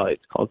Grand Valley.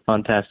 It's called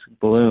Fantastic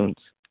Balloons.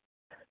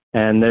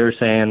 And they were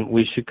saying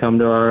we should come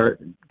to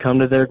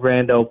their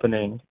grand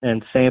opening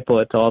and sample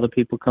it to all the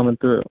people coming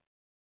through.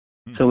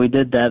 So we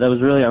did that. That was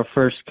really our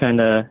first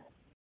kind of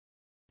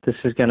this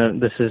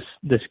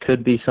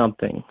could be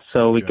something.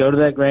 So we go to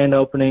that grand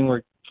opening,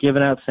 we're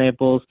giving out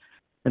samples,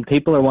 and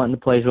people are wanting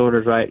to place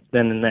orders right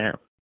then and there.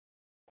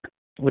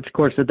 Which, of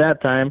course, at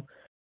that time,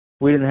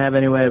 we didn't have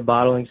any way of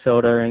bottling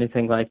soda or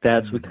anything like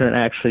that, so we couldn't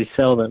actually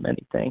sell them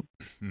anything.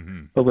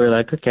 But we were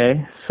like,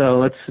 okay, so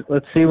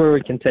let's see where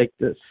we can take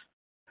this.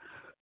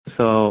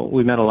 So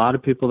we met a lot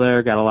of people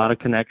there, got a lot of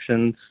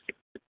connections,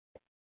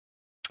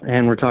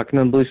 and we're talking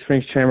to the Blue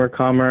Springs Chamber of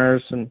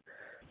Commerce and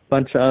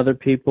bunch of other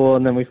people,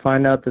 and then we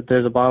find out that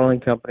there's a bottling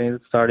company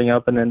that's starting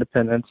up in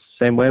Independence,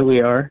 same way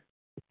we are,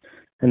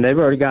 and they've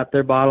already got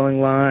their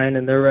bottling line,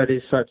 and they're ready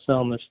to start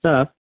selling their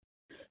stuff.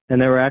 And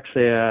they were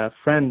actually a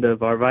friend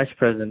of our vice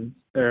president,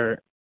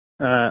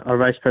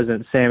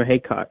 Sam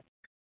Haycock.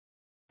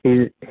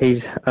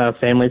 He's a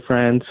family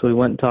friend, so we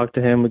went and talked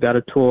to him. We got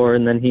a tour,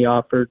 and then he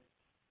offered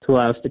to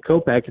allow us to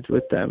co-package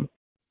with them.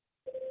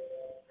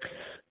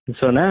 And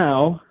so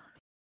now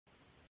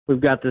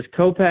we've got this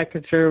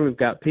co-packager. We've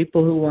got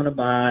people who want to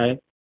buy.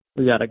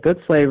 We got a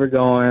good flavor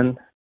going.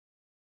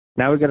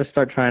 Now we've got to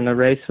start trying to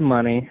raise some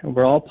money.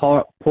 We're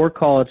all poor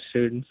college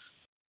students.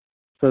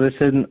 So this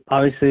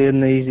obviously isn't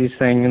the easiest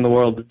thing in the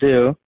world to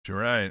do. You're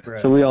right.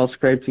 Right. So we all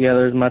scrape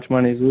together as much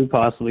money as we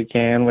possibly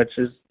can, which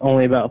is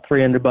only about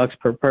 $300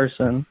 per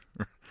person.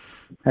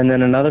 And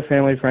then another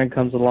family friend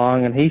comes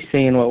along, and he's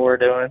seeing what we're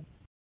doing.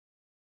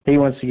 He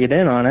wants to get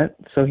in on it,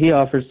 so he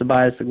offers to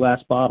buy us the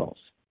glass bottles.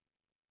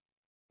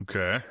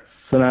 Okay.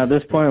 So now at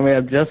this point, we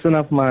have just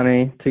enough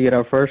money to get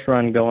our first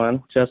run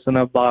going, just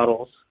enough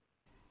bottles.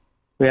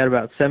 We had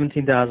about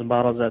 17,000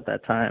 bottles at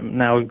that time.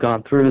 Now we've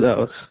gone through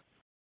those.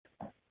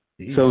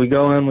 Jeez. So we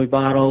go in, we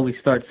bottle, we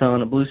start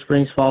selling at Blue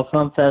Springs Fall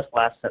Fun Fest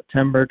last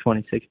September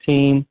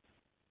 2016.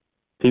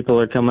 People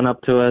are coming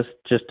up to us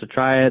just to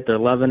try it. They're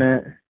loving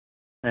it.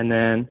 And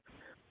then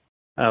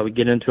we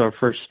get into our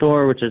first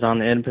store, which is on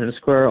the Independence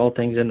Square, All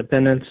Things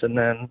Independence, and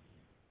then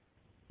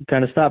we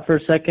kind of stop for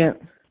a second.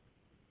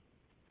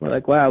 We're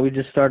like, wow, we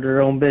just started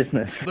our own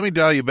business. Let me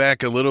dial you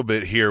back a little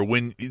bit here.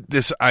 When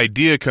this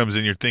idea comes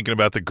in, you're thinking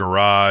about the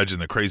garage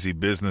and the crazy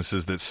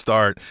businesses that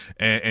start,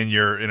 and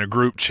you're in a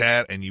group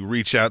chat and you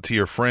reach out to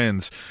your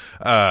friends.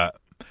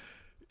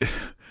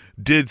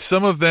 Did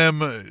some of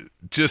them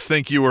just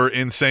think you were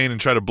insane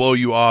and try to blow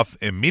you off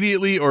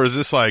immediately? Or is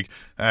this like,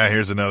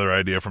 here's another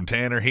idea from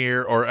Tanner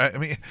here? Or, I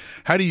mean,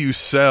 how do you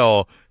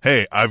sell,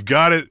 hey, I've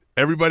got it,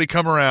 everybody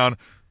come around,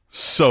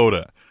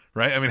 soda?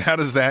 Right? I mean, how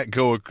does that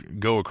go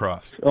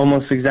across?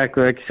 Almost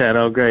exactly like you said.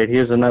 Oh, great.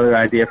 Here's another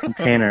idea from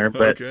Tanner.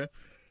 But, Okay.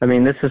 I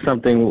mean, this is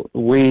something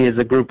we as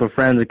a group of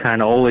friends have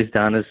kind of always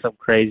done, is some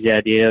crazy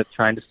idea,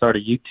 trying to start a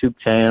YouTube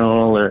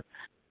channel, or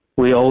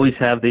we always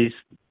have these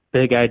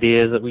big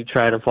ideas that we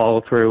try to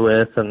follow through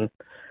with. And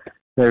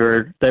they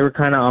were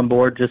kind of on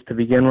board just to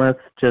begin with,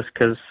 just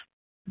because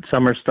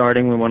summer's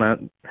starting. We want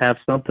to have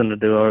something to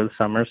do over the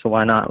summer, so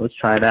why not? Let's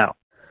try it out.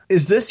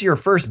 Is this your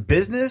first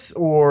business,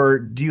 or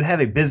do you have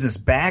a business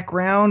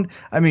background?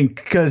 I mean,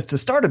 because to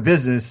start a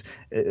business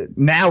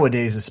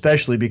nowadays,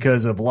 especially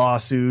because of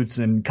lawsuits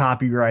and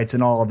copyrights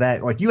and all of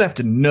that, like, you have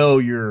to know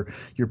your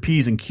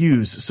P's and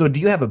Q's. So do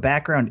you have a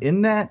background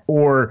in that,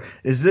 or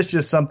is this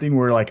just something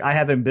where, like, I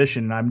have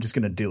ambition and I'm just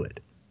going to do it?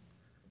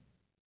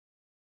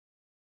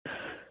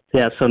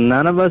 Yeah, so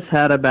none of us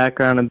had a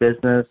background in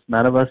business.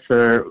 None of us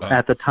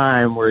at the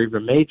time, were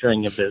even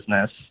majoring in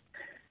business.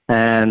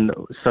 And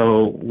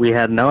so we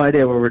had no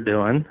idea what we were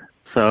doing.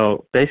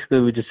 So basically,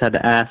 we just had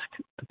to ask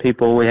the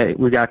people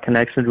we got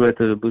connections with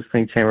through the Blue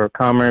Springs Chamber of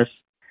Commerce.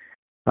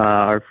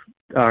 Our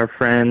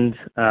friend,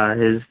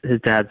 his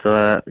dad's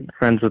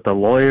friends with a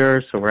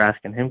lawyer, so we're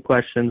asking him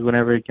questions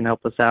whenever he can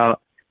help us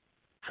out.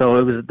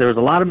 So there was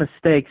a lot of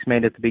mistakes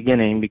made at the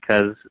beginning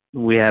because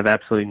we have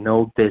absolutely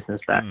no business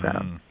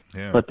background.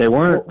 Yeah. But they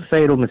weren't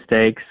fatal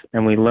mistakes,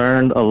 and we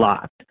learned a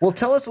lot. Well,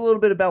 tell us a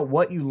little bit about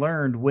what you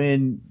learned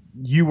when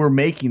you were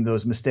making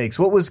those mistakes.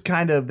 What was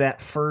kind of that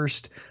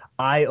first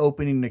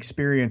eye-opening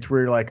experience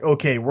where you're like,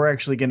 okay, we're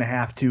actually going to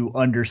have to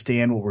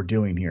understand what we're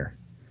doing here?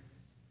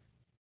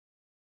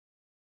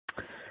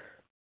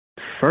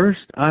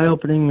 First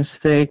eye-opening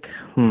mistake,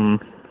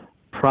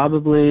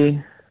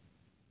 probably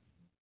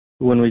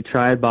when we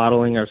tried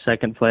bottling our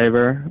second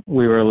flavor.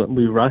 We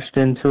rushed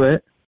into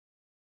it.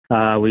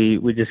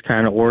 We just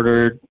kind of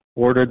ordered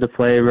the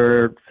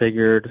flavor,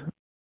 figured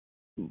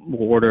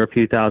we'll order a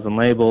few thousand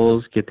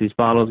labels, get these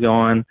bottles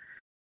going,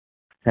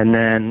 and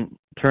then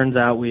turns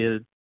out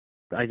we'd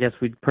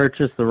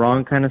purchased the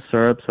wrong kind of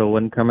syrup, so it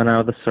wasn't coming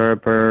out of the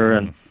syruper,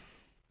 and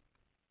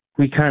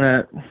we kind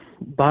of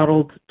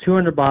bottled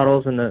 200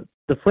 bottles, and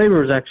the flavor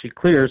was actually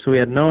clear, so we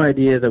had no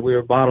idea that we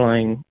were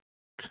bottling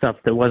stuff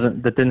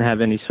that didn't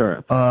have any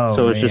syrup. Oh,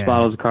 so it was man. just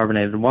bottles of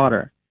carbonated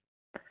water.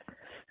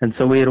 And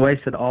so we had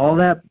wasted all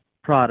that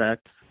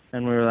product,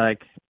 and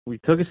we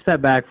took a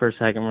step back for a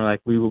second. We're like,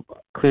 we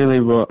clearly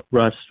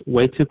rushed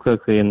way too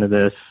quickly into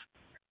this.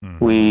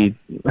 We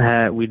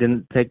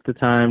didn't take the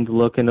time to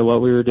look into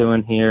what we were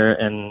doing here,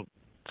 and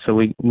so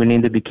we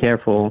need to be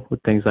careful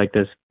with things like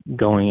this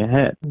going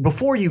ahead.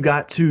 Before you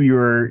got to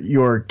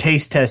your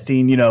taste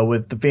testing,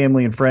 with the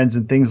family and friends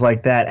and things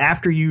like that,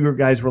 after you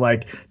guys were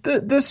like,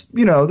 this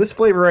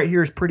flavor right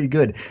here is pretty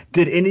good,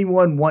 did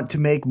anyone want to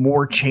make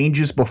more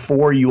changes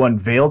before you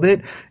unveiled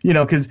it?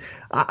 Because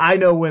I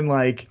know when,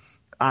 like,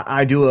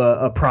 I do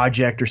a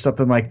project or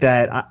something like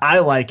that, I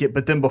like it,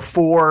 but then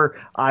before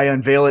I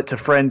unveil it to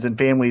friends and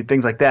family,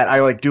 things like that,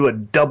 I do a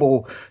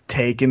double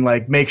take and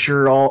make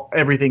sure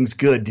everything's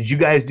good. Did you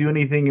guys do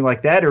anything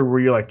like that, or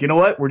were you like, you know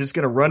what, we're just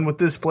going to run with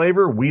this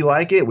flavor, we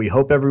like it, we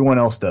hope everyone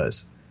else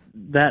does?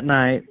 That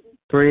night,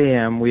 3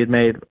 a.m., we had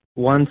made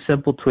one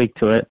simple tweak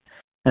to it,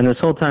 and this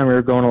whole time we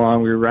were going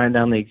along, we were writing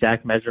down the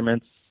exact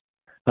measurements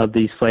of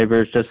these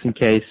flavors just in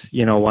case,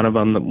 one of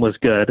them was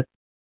good,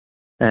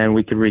 and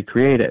we could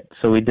recreate it.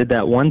 So we did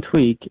that one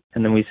tweak,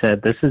 and then we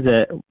said, this is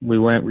it. We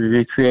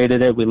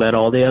recreated it. We let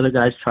all the other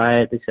guys try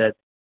it. They said,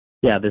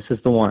 yeah, this is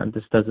the one.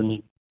 This doesn't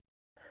need.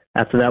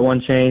 After that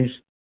one change,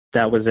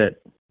 that was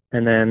it.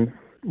 And then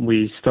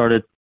we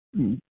started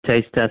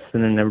taste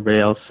testing, and everybody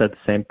else said the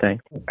same thing.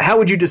 How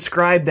would you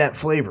describe that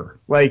flavor?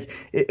 For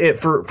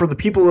the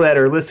people that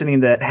are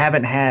listening that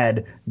haven't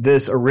had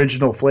this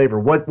original flavor,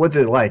 what's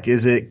it like?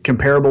 Is it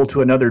comparable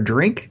to another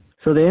drink?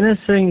 So the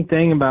interesting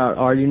thing about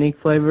our unique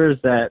flavor is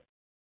that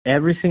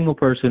every single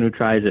person who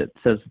tries it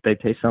says that they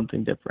taste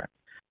something different.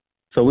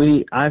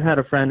 So I've had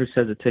a friend who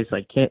says it tastes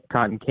like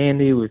cotton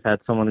candy. We've had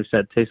someone who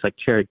said it tastes like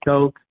cherry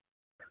Coke.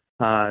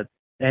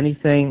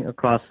 Anything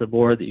across the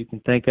board that you can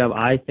think of.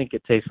 I think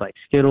it tastes like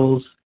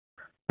Skittles.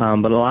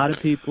 But a lot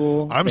of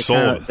people,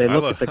 sold. They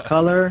look at the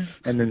color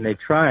and then they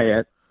try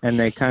it and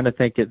they kind of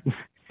think it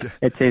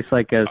tastes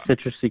like a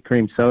citrusy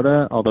cream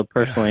soda. Although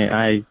personally,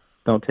 I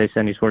don't taste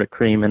any sort of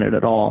cream in it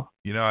at all.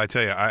 You know, I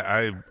tell you,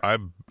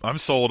 I'm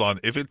sold on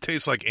if it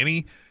tastes like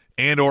any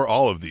and or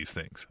all of these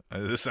things.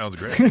 This sounds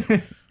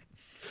great.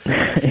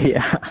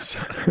 Yeah.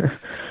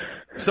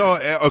 So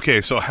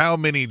so how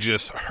many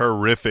just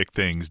horrific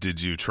things did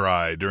you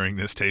try during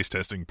this taste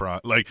testing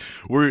process? Like,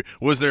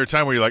 was there a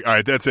time where you're like, all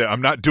right, that's it.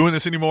 I'm not doing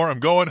this anymore. I'm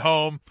going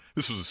home.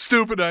 This was a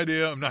stupid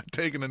idea. I'm not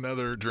taking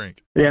another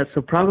drink. Yeah,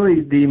 so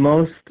probably the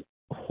most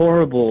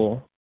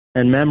horrible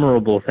and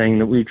memorable thing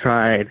that we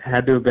tried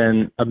had to have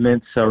been a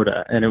mint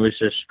soda, and it was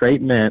just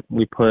straight mint.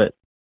 We put,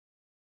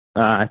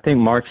 I think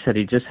Mark said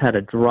he just had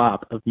a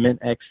drop of mint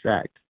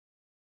extract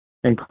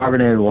and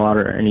carbonated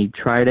water, and he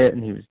tried it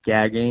and he was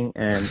gagging,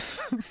 and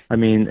I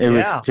mean it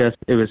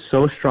was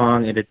so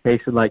strong it had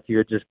tasted like you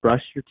had just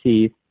brushed your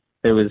teeth.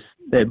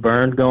 It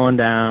burned going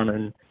down,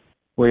 and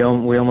we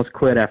almost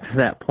quit after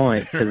that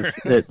point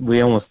because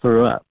we almost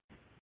threw up.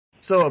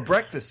 So a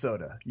breakfast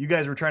soda. You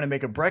guys were trying to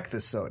make a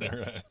breakfast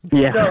soda.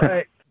 Yeah.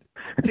 So,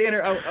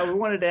 Tanner, I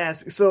wanted to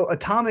ask, so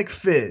Atomic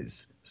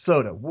Fizz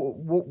soda,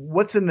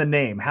 what's in the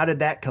name? How did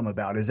that come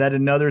about? Is that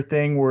another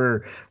thing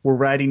where we're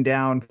writing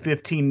down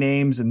 15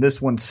 names and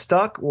this one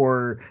stuck,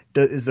 or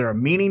is there a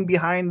meaning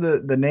behind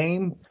the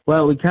name?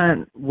 Well,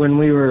 when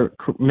we were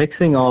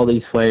mixing all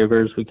these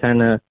flavors, we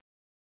kind of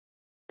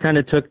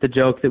took the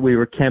joke that we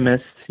were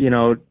chemists,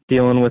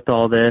 dealing with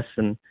all this,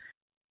 and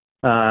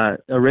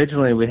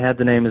originally we had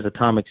the name as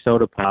Atomic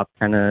Soda Pop,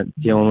 kind of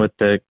dealing with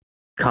the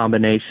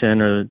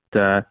combination or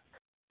the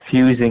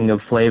fusing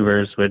of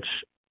flavors, which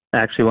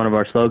actually one of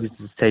our slogans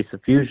is Taste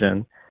of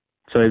Fusion.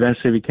 So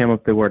eventually we came up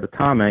with the word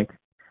atomic.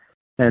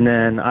 And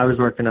then I was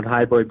working at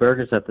High Boy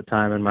Burgers at the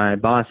time, and my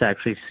boss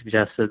actually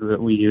suggested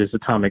that we use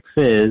Atomic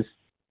Fizz.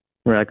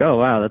 We're like, oh,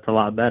 wow, that's a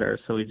lot better.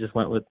 So we just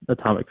went with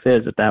Atomic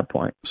Fizz at that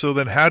point. So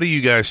then how do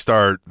you guys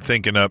start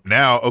thinking up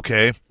now,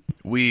 okay,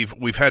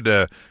 we've had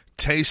to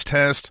taste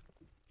test,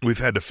 we've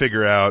had to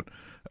figure out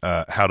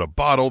how to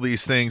bottle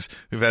these things.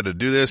 We've had to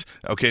do this.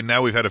 Okay,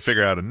 now we've had to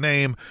figure out a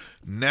name.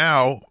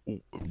 Now,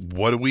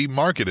 what do we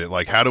market it?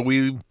 Like, how do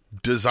we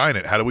design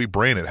it? How do we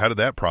brand it? How did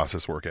that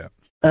process work out?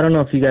 I don't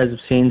know if you guys have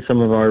seen some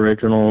of our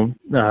original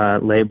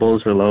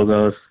labels or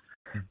logos.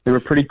 They were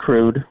pretty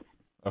crude.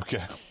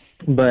 Okay.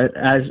 But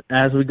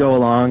as we go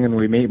along and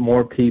we meet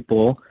more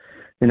people,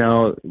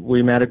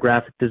 we met a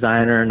graphic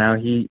designer, and now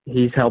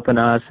he's helping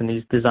us, and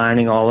he's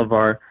designing all of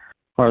our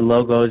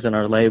logos and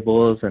our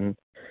labels, and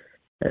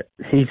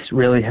he's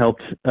really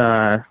helped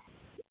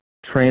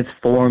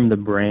transform the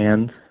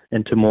brand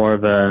into more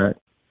of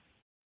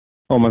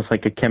almost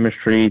like a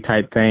chemistry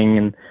type thing.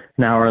 And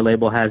now our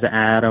label has an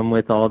atom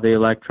with all the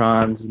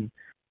electrons and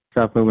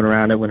stuff moving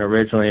around it, when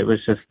originally it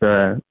was just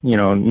the,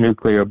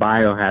 nuclear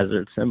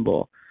biohazard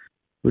symbol,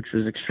 which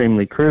was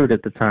extremely crude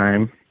at the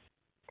time.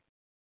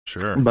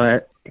 Sure.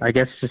 But I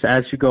guess just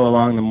as you go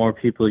along, the more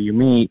people you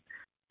meet,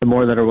 the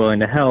more that are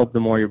willing to help, the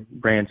more your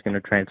brand's going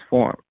to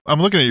transform.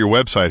 I'm looking at your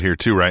website here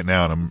too right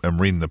now, and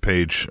I'm reading the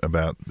page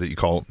about that you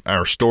call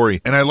Our Story,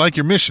 and I like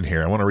your mission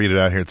here. I want to read it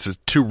out here. It says,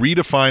 to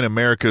redefine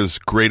America's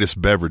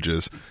greatest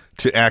beverages,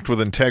 to act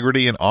with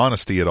integrity and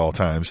honesty at all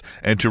times,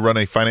 and to run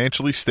a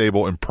financially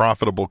stable and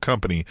profitable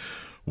company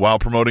while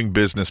promoting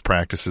business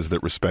practices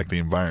that respect the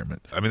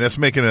environment. I mean, that's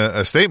making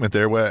a statement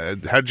there.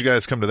 How did you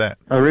guys come to that?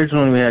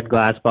 Originally, we had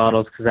glass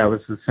bottles because that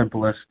was the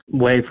simplest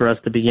way for us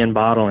to begin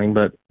bottling.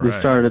 But I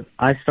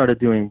started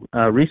doing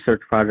a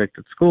research project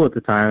at school at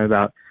the time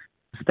about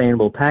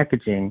sustainable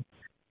packaging.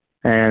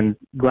 And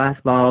glass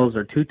bottles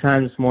are 2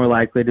 times more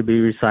likely to be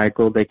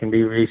recycled. They can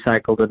be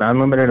recycled an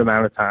unlimited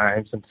amount of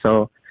times. And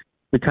so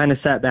we kind of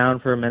sat down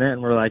for a minute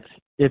and we're like,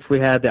 if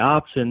we had the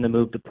option to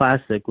move to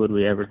plastic, would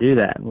we ever do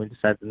that? And we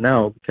decided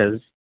no,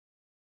 because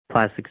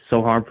plastic is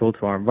so harmful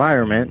to our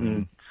environment,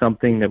 and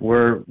something that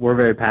we're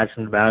very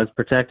passionate about is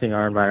protecting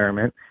our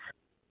environment.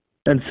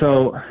 And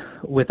so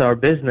with our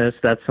business,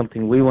 that's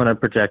something we want to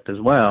project as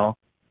well,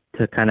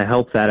 to kind of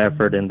help that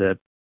effort into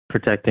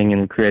protecting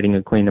and creating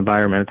a clean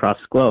environment across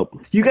the globe.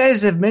 You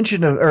guys have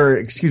mentioned,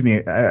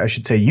 I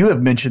should say, you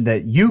have mentioned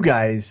that you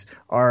guys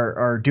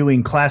are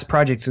doing class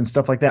projects and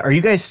stuff like that. Are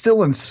you guys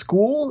still in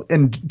school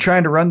and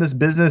trying to run this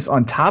business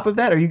on top of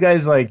that? Are you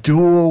guys like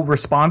dual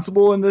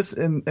responsible in this,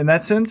 in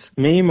that sense?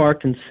 Me,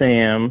 Mark, and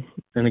Sam,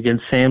 and again,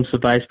 Sam's the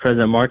vice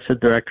president, Mark's the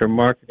director of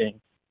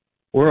marketing.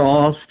 We're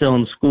all still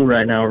in school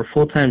right now. We're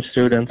full-time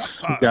students.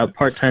 We've got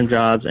part-time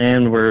jobs,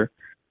 and we're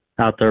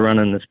out there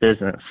running this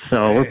business.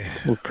 So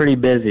we're pretty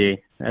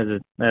busy as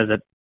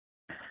it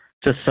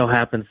just so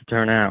happens to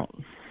turn out.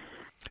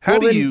 How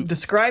do you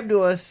describe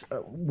to us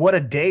what a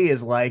day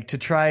is like to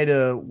try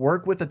to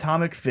work with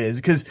Atomic Fizz?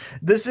 Because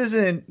this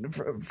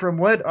isn't, from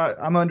what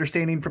I'm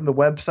understanding from the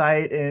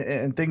website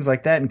and things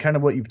like that, and kind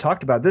of what you've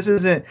talked about, this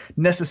isn't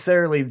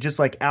necessarily just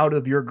like out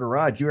of your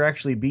garage. You're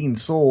actually being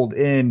sold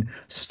in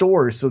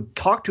stores. So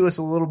talk to us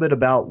a little bit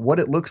about what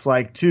it looks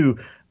like to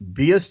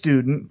be a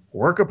student,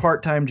 work a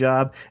part-time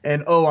job,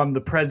 and I'm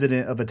the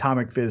president of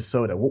Atomic Fizz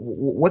Soda.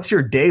 What's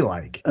your day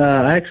like?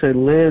 I actually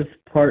live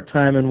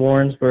part-time in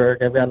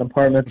Warrensburg. I've got an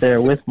apartment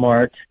there with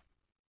Mark.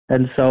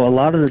 And so a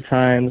lot of the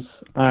times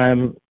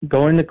I'm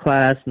going to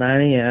class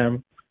 9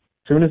 a.m.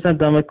 As soon as I'm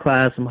done with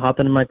class, I'm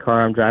hopping in my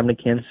car. I'm driving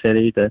to Kansas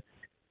City to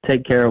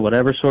take care of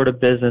whatever sort of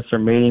business or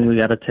meeting we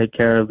got to take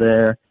care of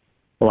there.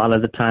 A lot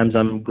of the times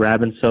I'm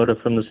grabbing soda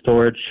from the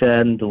storage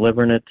shed and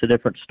delivering it to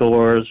different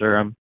stores, or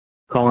I'm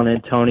calling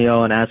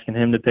Antonio and asking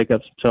him to pick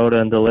up some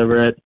soda and deliver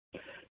it.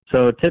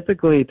 So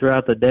typically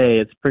throughout the day,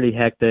 it's pretty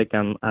hectic.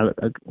 I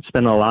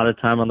spend a lot of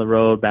time on the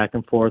road, back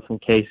and forth from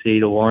KC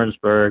to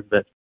Warrensburg.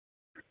 But,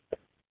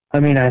 I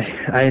mean,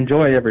 I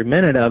enjoy every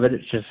minute of it.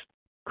 It's just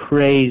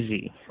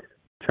crazy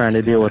trying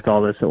to deal with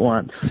all this at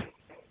once.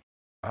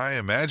 I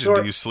imagine.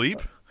 Do you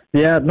sleep?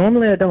 Yeah,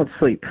 normally I don't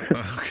sleep.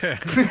 Okay.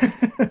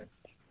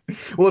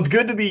 Well, it's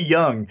good to be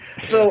young.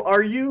 So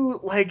are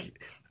you,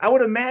 like, I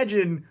would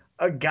imagine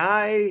a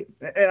guy,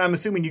 and I'm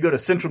assuming you go to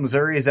Central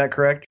Missouri, is that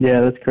correct?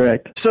 Yeah, that's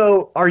correct.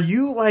 So are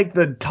you like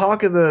the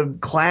talk of the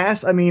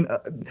class? I mean,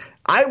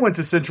 I went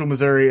to Central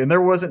Missouri, and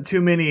there wasn't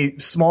too many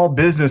small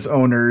business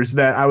owners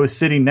that I was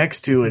sitting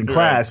next to in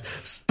class.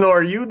 So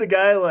are you the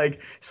guy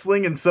like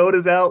slinging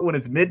sodas out when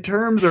it's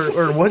midterms,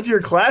 or what's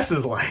your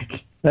classes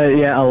like?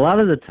 Yeah, a lot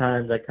of the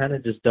times I kind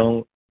of just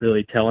don't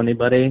really tell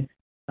anybody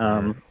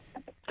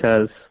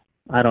because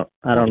I don't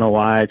know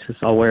why. It's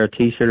just I'll wear a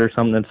T-shirt or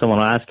something, and someone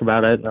will ask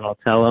about it, and then I'll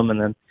tell them,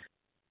 and then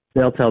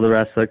they'll tell the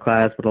rest of the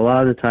class. But a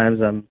lot of the times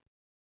I'm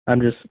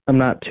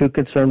not too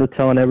concerned with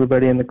telling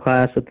everybody in the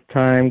class at the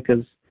time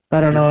because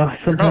I don't know.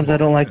 Sometimes I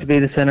don't like to be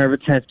the center of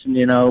attention,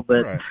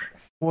 But Right.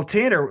 Well,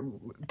 Tanner,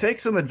 take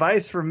some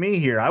advice from me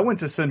here. I went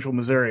to Central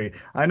Missouri.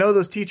 I know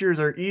those teachers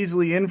are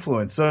easily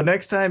influenced. So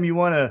next time you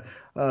want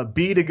a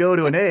B to go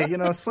to an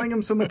A, sling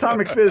them some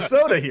Atomic Fizz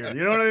soda here.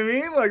 You know what I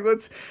mean? Like,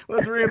 let's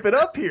ramp it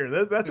up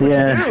here. That's what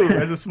you do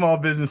as a small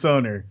business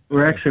owner.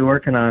 We're actually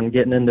working on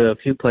getting into a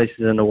few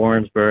places into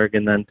Warrensburg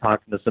and then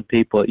talking to some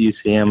people at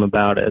UCM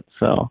about it.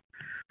 So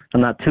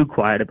I'm not too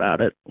quiet about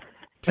it.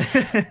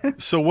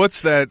 So what's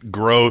that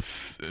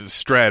growth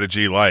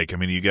strategy like? I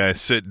mean, you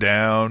guys sit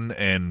down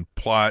and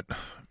plot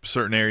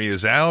certain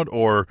areas out,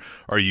 or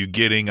are you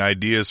getting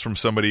ideas from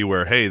somebody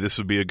where, hey, this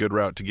would be a good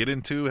route to get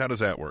into? How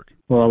does that work?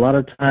 Well, a lot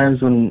of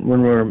times when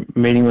we're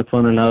meeting with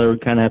one another, we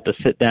kind of have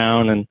to sit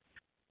down and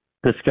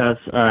discuss,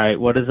 all right,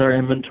 what is our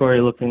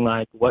inventory looking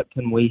like? What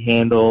can we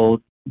handle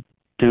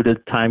due to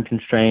time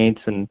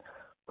constraints, and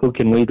who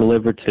can we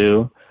deliver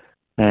to?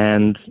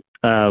 And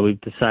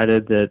we've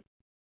decided that,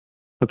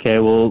 okay,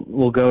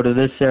 we'll go to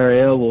this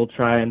area. We'll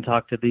try and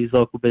talk to these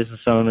local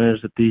business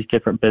owners at these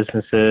different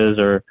businesses,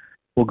 or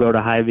we'll go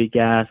to Hy-Vee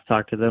Gas,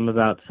 talk to them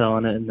about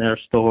selling it in their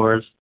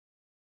stores.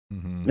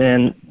 Mm-hmm.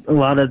 And a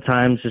lot of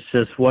times it's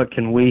just what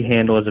can we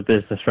handle as a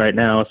business right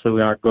now so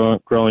we aren't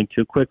growing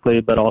too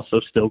quickly, but also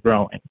still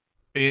growing.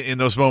 In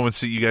those moments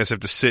that you guys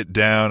have to sit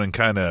down and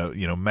kind of,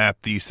 map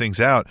these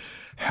things out,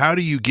 how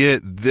do you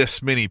get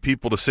this many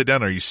people to sit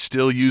down? Are you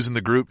still using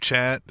the group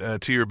chat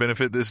to your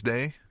benefit this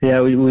day?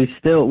 Yeah, we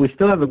still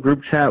have a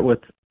group chat with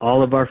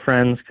all of our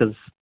friends because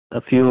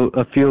a few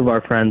of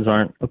our friends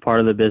aren't a part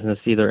of the business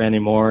either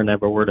anymore, and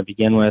never were to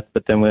begin with.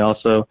 But then we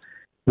still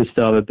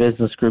have a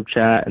business group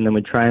chat, and then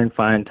we try and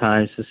find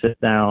times to sit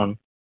down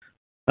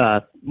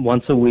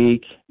once a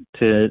week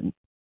to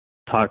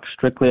talk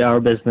strictly our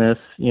business,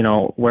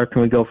 where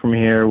can we go from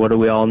here? What do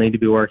we all need to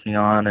be working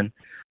on? And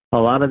a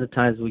lot of the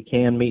times we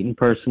can meet in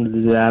person to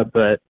do that,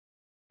 but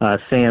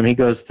Sam, he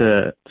goes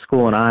to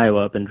school in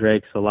Iowa up in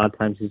Drake, so a lot of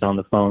times he's on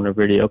the phone or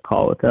video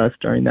call with us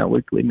during that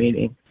weekly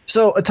meeting.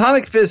 So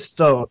Atomic Fizz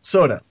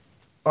soda,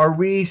 are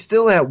we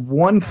still at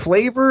one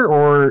flavor,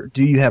 or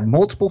do you have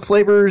multiple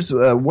flavors?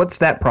 What's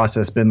that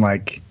process been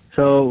like?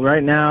 So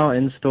right now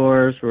in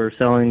stores, we're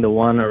selling the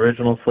one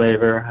original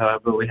flavor.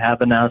 However, we have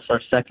announced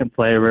our second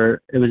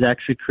flavor. It was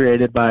actually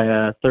created by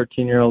a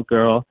 13-year-old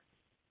girl.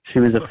 She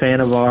was a fan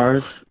of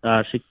ours.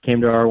 She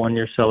came to our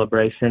one-year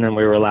celebration, and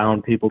we were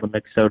allowing people to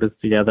mix sodas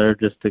together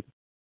just to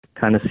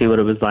kind of see what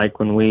it was like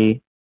when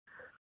we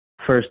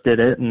first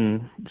did it.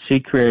 And she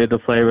created a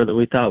flavor that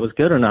we thought was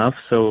good enough,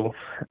 so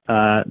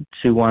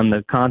she won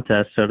the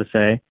contest, so to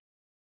say.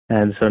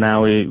 And so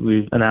now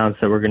we've announced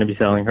that we're going to be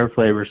selling her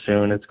flavor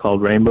soon. It's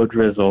called Rainbow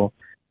Drizzle.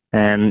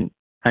 And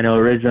I know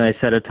originally I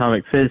said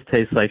Atomic Fizz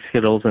tastes like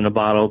Skittles in a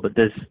bottle, but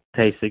this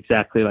tastes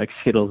exactly like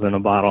Skittles in a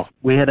bottle.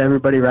 We had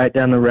everybody write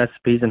down the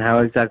recipes and how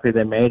exactly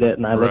they made it,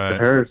 and I looked at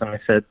hers and I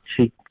said,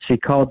 she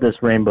called this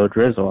Rainbow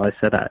Drizzle. I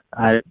said,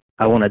 I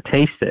want to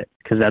taste it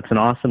because that's an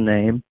awesome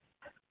name.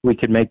 We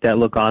could make that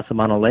look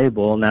awesome on a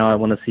label. Now I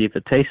want to see if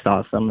it tastes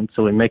awesome. And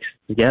so we mixed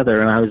it together,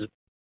 and I was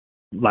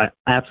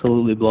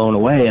absolutely blown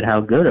away at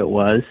how good it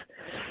was.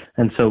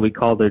 And so we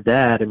called her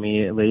dad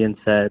immediately and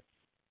said,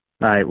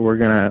 all right,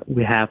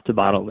 we have to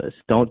bottle this.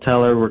 Don't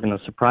tell her. We're going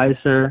to surprise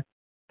her.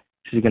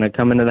 She's going to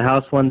come into the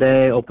house one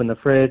day, open the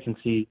fridge, and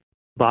see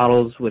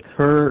bottles with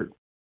her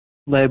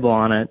label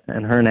on it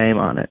and her name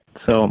on it.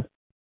 So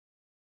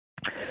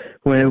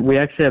when we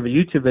actually have a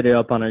YouTube video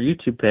up on our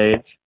YouTube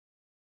page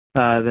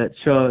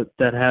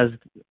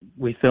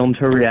we filmed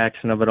her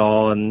reaction of it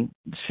all, and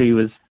she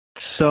was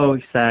so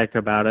ecstatic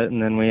about it.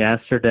 And then we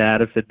asked her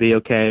dad if it'd be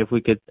okay if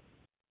we could,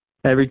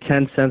 every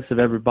 10 cents of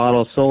every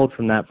bottle sold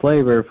from that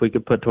flavor, if we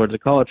could put towards a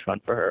college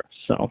fund for her.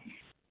 So,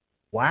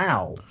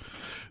 wow.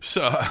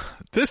 So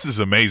this is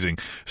amazing.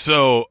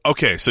 So,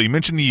 okay, so you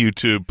mentioned the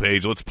YouTube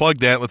page. Let's plug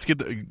that. Let's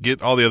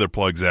get all the other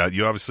plugs out.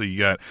 You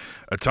got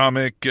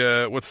Atomic,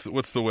 what's the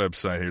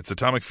website here? It's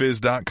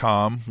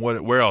atomicfizz.com.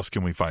 Where else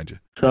can we find you?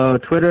 So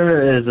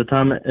Twitter is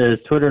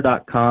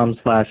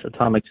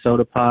twitter.com/Atomic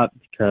Soda Pop,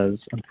 because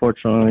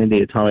unfortunately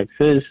the Atomic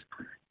Fizz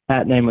 @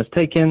 was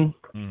taken.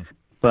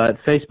 But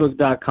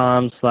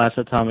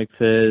Facebook.com/Atomic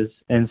Fizz,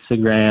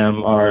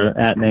 Instagram, our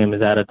 @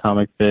 is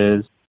 @Atomic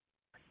Fizz.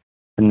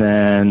 And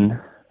then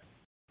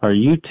our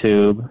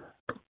YouTube,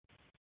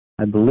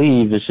 I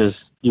believe, is just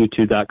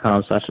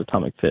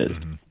youtube.com/Atomic Fizz.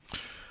 Mm-hmm.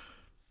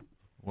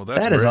 Well,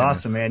 that is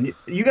awesome, man.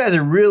 You guys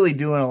are really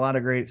doing a lot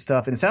of great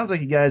stuff. And it sounds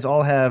like you guys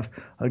all have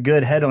a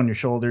good head on your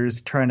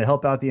shoulders trying to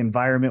help out the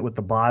environment with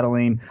the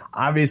bottling.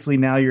 Obviously,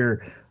 now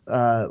you're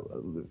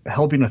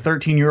helping a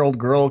 13-year-old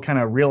girl kind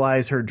of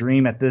realize her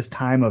dream at this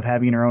time of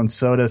having her own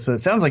soda. So it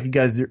sounds like you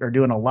guys are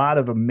doing a lot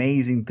of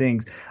amazing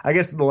things. I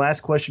guess the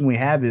last question we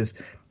have is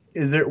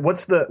there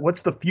what's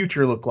the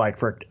future look like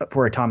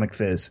for Atomic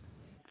Fizz?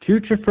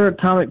 Future for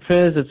Atomic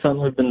Fizz, it's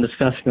something we've been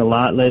discussing a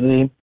lot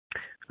lately.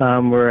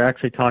 We're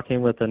actually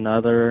talking with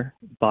another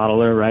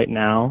bottler right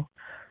now,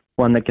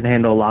 one that can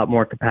handle a lot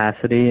more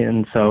capacity.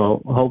 And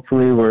so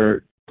hopefully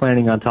we're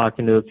planning on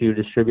talking to a few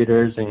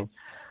distributors and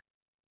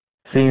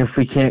seeing if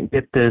we can't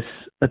get this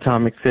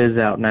Atomic Fizz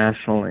out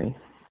nationally.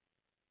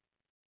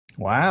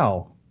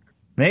 Wow.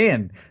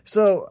 Man,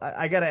 so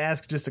I got to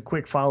ask just a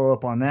quick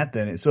follow-up on that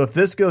then. So if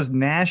this goes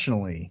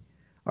nationally,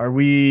 are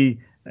we,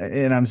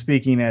 and I'm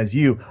speaking as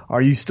you,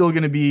 are you still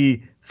going to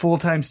be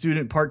full-time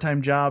student,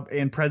 part-time job,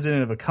 and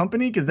president of a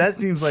company? Because that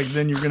seems like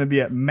then you're going to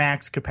be at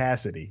max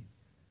capacity.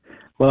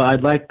 Well,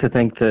 I'd like to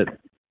think that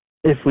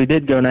if we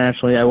did go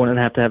nationally, I wouldn't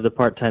have to have the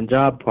part-time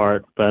job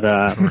part. But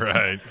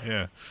right,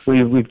 yeah,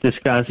 we've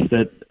discussed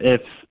that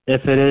if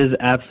it is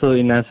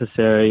absolutely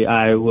necessary,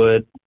 I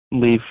would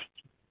leave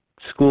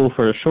school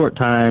for a short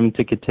time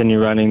to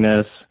continue running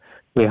this.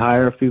 We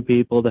hire a few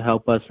people to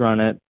help us run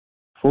it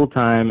full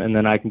time, and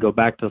then I can go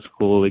back to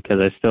school because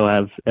I still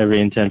have every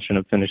intention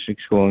of finishing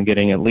school and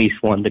getting at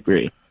least one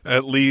degree.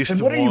 At least.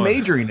 And what are you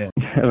majoring in?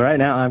 Right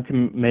now,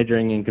 I'm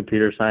majoring in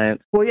computer science.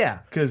 Well, yeah,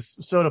 because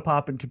soda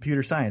pop and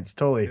computer science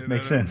totally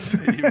makes sense.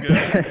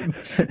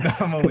 No,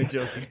 I'm only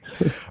joking.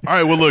 All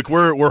right, well, look,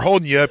 we're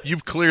holding you up.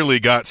 You've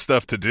clearly got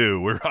stuff to do.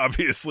 We're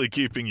obviously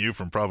keeping you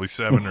from probably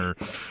 7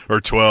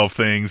 or 12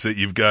 things that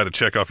you've got to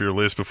check off your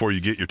list before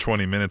you get your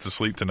 20 minutes of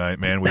sleep tonight,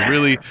 man. We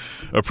really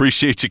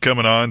appreciate you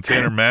coming on.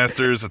 Tanner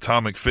Masters,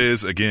 Atomic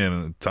Fizz,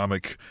 again,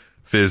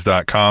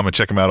 atomicfizz.com, and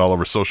check them out all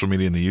over social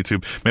media and the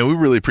YouTube. Man, we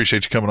really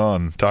appreciate you coming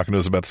on and talking to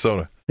us about the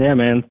soda. Yeah,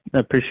 man. I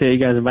appreciate you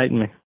guys inviting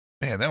me.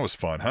 Man, that was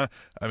fun, huh?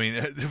 I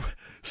mean,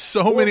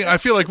 so many. I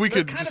feel like we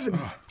could just.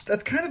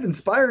 That's kind of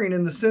inspiring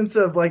in the sense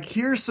of, like,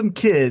 here's some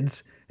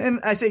kids, and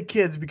I say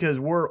kids because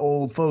we're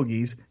old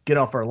fogies, get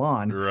off our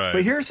lawn. Right.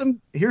 But here's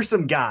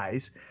some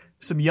guys,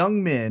 some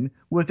young men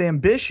with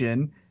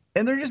ambition,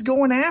 and they're just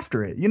going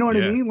after it. You know what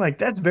I mean? Like,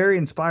 that's very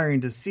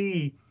inspiring to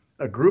see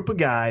a group of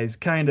guys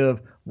kind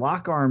of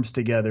lock arms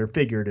together,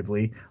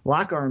 figuratively,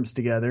 lock arms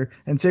together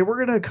and say, we're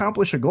going to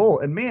accomplish a goal.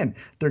 And man,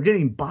 they're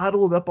getting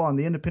bottled up on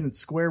the Independence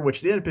Square,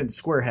 which the Independence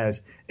Square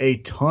has a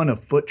ton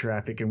of foot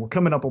traffic. And we're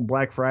coming up on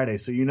Black Friday.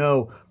 So, you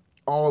know,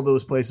 all of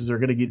those places are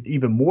going to get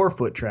even more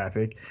foot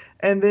traffic.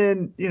 And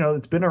then, you know,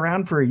 it's been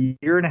around for a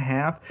year and a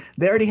half.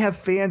 They already have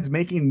fans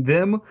making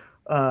them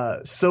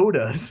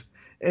sodas.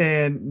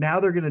 And now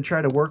they're going to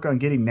try to work on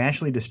getting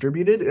nationally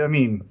distributed. I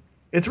mean,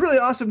 it's really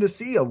awesome to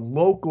see a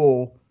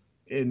local,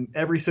 in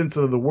every sense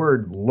of the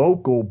word,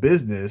 local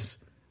business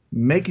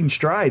making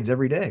strides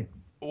every day.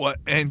 Well,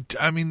 and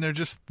I mean, they're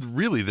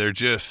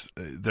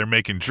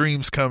making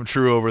dreams come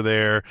true over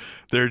there.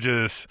 They're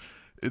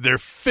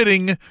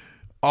fitting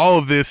all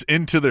of this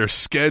into their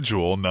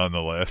schedule,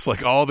 nonetheless.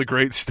 Like, all the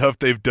great stuff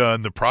they've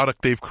done, the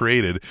product they've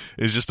created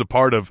is just a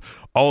part of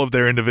all of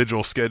their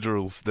individual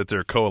schedules that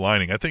they're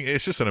co-aligning. I think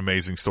it's just an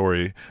amazing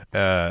story.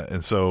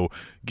 And so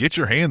get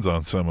your hands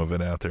on some of it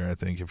out there. I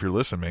think if you're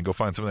listening, man, go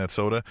find some of that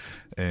soda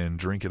and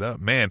drink it up,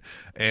 man.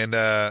 And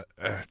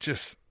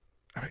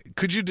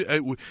could you? I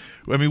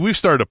mean, we've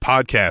started a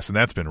podcast, and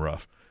that's been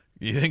rough.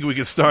 You think we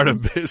could start a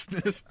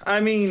business? I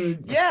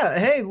mean, yeah.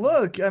 Hey,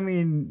 look. I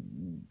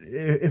mean,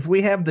 if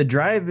we have the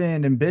drive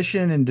and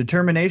ambition and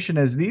determination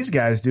as these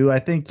guys do, I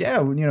think,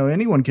 yeah,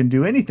 anyone can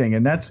do anything.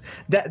 And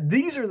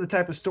these are the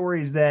type of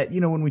stories that,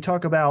 when we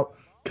talk about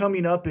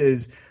coming up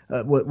is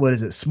what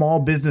is it? Small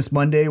Business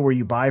Monday, where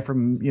you buy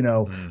from,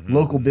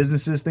 local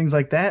businesses, things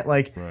like that.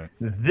 Like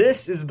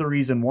This is the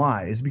reason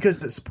why, is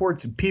because it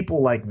supports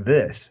people like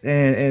this.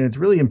 And it's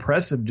really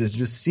impressive to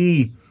just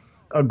see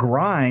a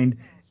grind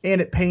and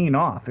it paying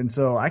off. And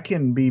so I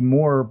can be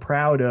more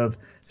proud of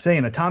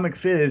saying Atomic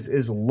Fizz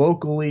is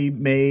locally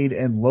made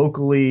and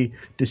locally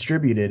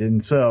distributed.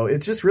 And so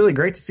it's just really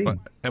great to see.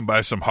 And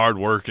by some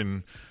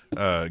hardworking,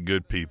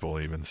 good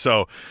people even.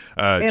 So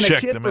and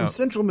check a kid them from out.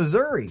 Central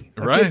Missouri.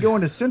 A Right. kid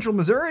going to Central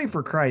Missouri,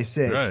 for Christ's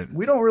sake. Right.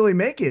 We don't really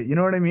make it. You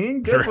know what I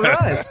mean? Good for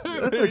us.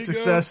 That's a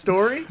success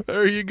story.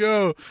 There you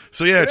go.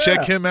 So yeah,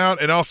 check him out,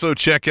 and also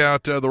check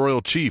out the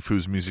Royal Chief,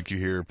 whose music you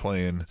hear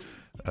playing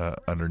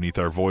underneath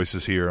our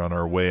voices here on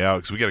our way out,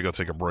 because we got to go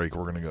take a break.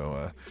 We're going to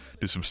go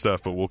do some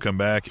stuff, but we'll come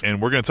back, and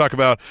we're going to talk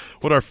about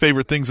what our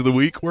favorite things of the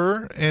week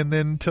were, and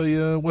then tell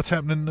you what's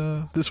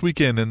happening this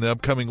weekend and the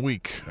upcoming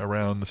week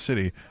around the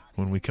city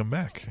when we come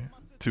back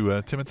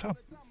to Tim and Tom.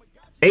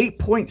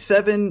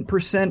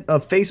 8.7%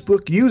 of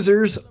Facebook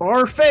users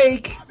are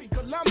fake.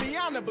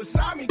 Colombiana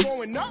beside me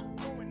going up.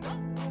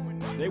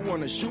 They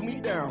wanna shoot me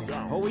down.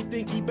 Oh, we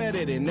think he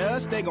better than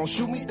us, they gon'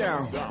 shoot me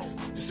down.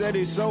 You said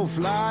he's so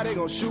fly, they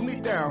gon' shoot me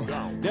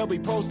down. They'll be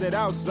posted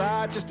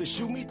outside just to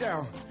shoot me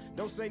down.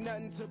 Don't say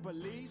nothing to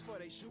police for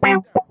they shoot me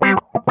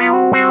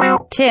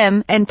down.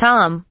 Tim and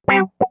Tom.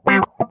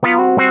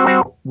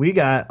 We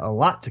got a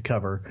lot to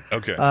cover.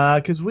 Okay.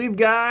 Because we've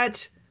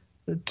got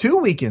 2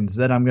 weekends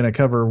that I'm going to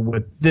cover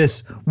with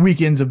this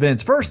weekend's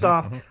events. First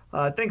off,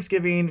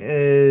 Thanksgiving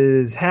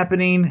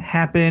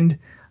happened.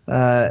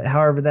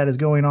 However that is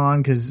going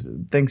on, because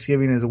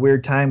Thanksgiving is a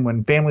weird time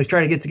when families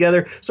try to get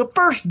together. So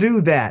first do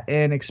that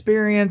and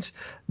experience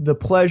the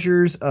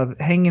pleasures of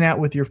hanging out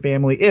with your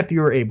family if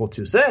you're able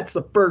to. So that's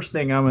the first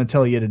thing I'm going to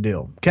tell you to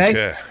do.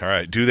 Okay? All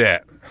right. Do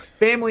that.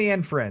 Family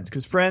and friends,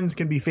 because friends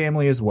can be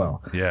family as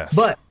well. Yes.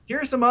 But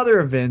here's some other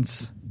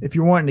events if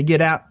you're wanting to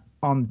get out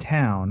on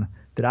town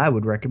that I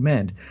would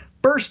recommend.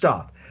 First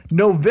off,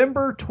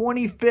 November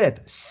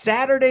 25th,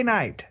 Saturday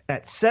night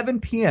at 7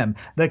 p.m.,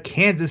 the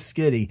Kansas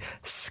City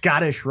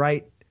Scottish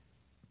Rite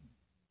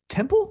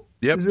Temple?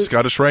 Yep,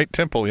 Scottish Rite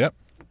Temple, yep.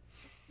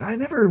 I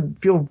never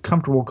feel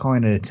comfortable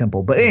calling it a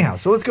temple. But anyhow,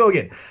 so let's go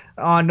again.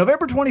 On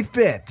November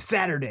 25th,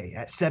 Saturday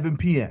at 7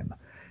 p.m.,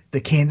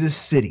 the Kansas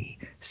City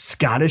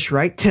Scottish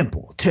Rite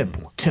Temple.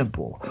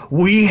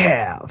 We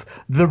have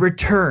the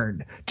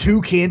return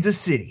to Kansas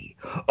City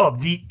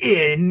of the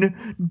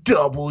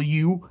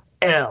NWL.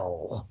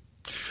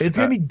 It's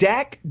going to be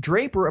Dak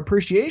Draper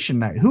Appreciation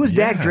Night. Who is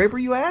Dak Draper,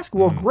 you ask?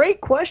 Well,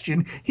 great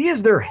question. He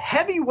is their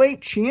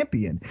heavyweight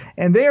champion,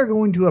 and they are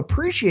going to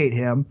appreciate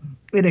him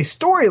in a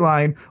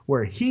storyline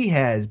where he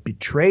has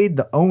betrayed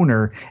the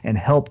owner and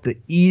helped the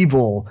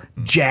evil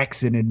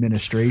Jackson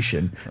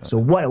administration. So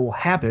what will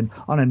happen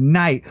on a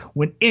night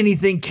when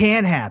anything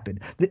can happen?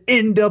 The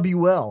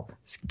NWL,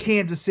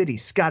 Kansas City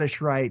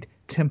Scottish Rite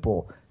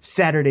Temple,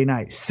 Saturday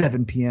night,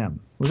 7 p.m.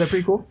 Was that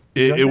pretty cool?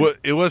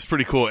 It was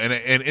pretty cool, and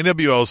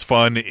NWL is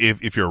fun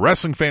if you're a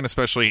wrestling fan,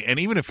 especially, and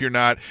even if you're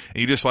not,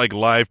 and you just like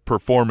live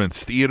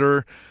performance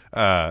theater.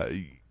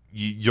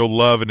 You'll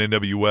love an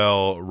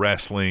NWL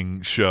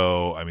wrestling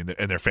show. I mean,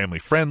 and they're family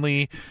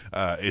friendly.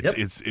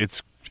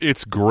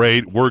 It's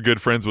great. We're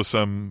good friends with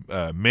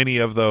many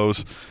of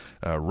those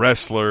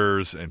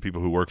wrestlers and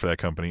people who work for that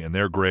company, and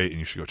they're great. And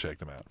you should go check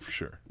them out for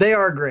sure. They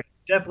are great.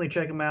 Definitely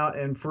check them out.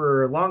 And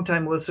for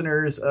longtime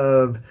listeners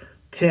of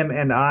Tim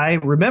and I,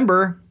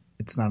 remember,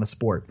 it's not a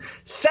sport.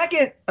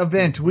 Second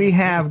event we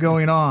have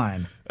going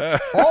on,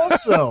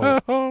 also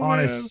on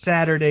a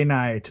Saturday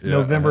night,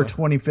 November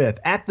 25th,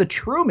 at the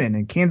Truman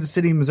in Kansas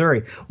City,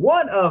 Missouri.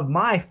 One of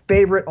my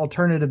favorite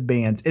alternative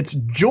bands. It's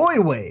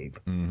Joywave.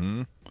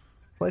 Mm-hmm.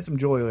 Play some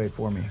Joywave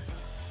for me.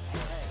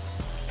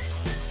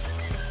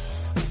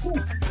 Ooh,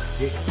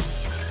 yeah.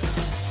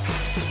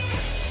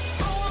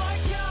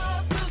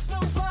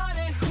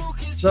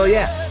 So,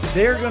 yeah,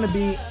 they're going to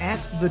be at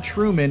the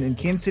Truman in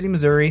Kansas City,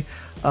 Missouri.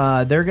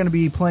 They're going to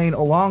be playing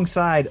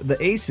alongside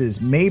the Aces,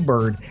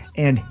 Maybird,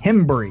 and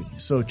Hembry.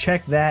 So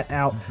check that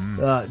out.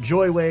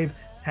 Joywave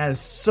has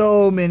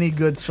so many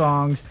good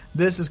songs.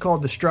 This is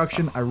called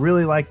Destruction. I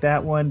really like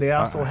that one. They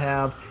also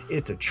have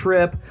It's a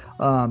Trip.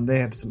 They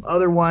have some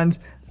other ones.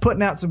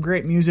 Putting out some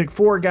great music.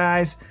 4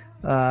 guys.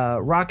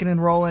 Rocking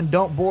and rolling.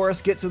 Don't bore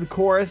us. Get to the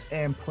chorus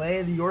and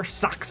play your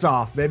socks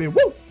off, baby.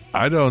 Woo!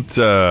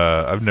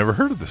 I've never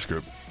heard of this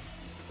group.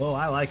 Oh,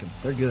 I like them.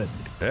 They're good.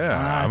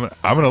 Yeah,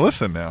 I'm going to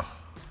listen now.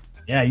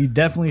 Yeah, you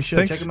definitely should.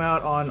 Thanks. Check them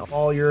out on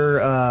all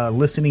your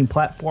listening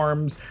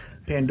platforms,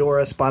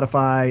 Pandora,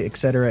 Spotify,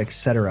 etc.,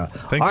 etc.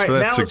 Thanks for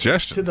that now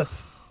suggestion. To the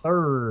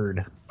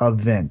third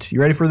event.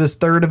 You ready for this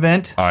third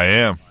event? I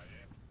am.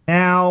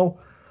 Now,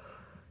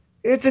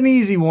 it's an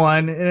easy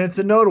one, and it's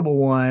a notable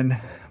one,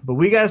 but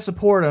we got to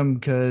support them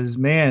because,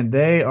 man,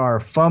 they are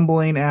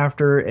fumbling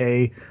after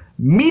a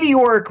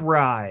meteoric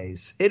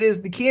rise. It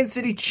is the Kansas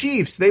City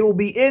Chiefs. They will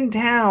be in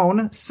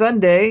town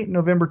Sunday,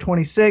 November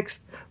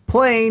 26th,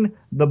 playing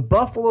the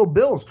Buffalo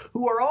Bills,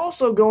 who are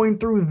also going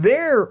through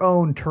their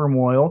own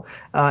turmoil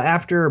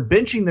after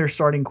benching their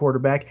starting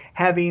quarterback,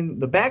 having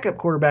the backup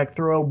quarterback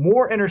throw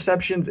more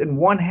interceptions in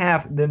one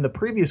half than the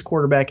previous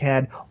quarterback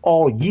had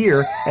all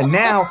year, and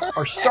now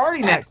are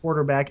starting that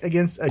quarterback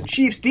against a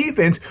Chiefs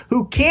defense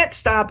who can't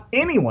stop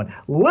anyone.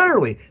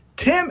 Literally,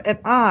 Tim and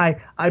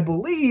I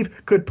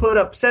believe, could put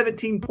up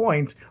 17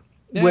 points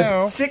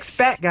with 6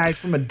 fat guys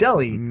from a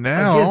deli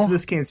against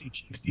this Kansas City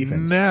Chiefs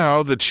defense.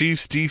 Now the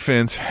Chiefs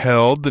defense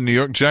held the New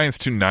York Giants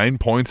to 9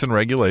 points in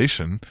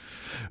regulation,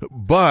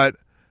 but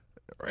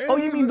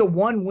you mean the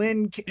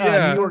one-win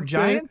New York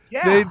Giants?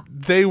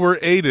 They were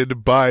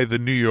aided by the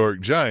New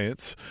York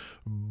Giants,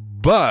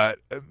 but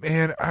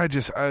man,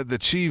 the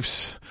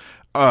Chiefs.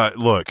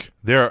 Look,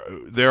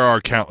 there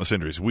are countless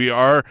injuries.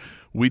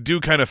 We do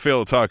kind of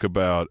fail to talk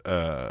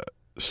about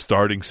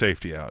starting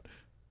safety out,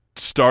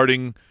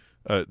 starting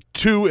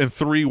 2 and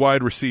 3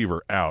 wide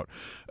receiver out.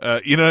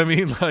 You know what I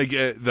mean? Like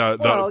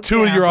the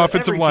two of your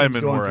offensive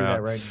linemen were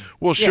out. Right,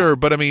 well, sure,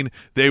 but I mean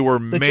they were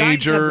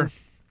major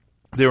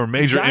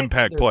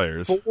impact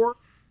players.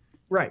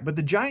 Right, but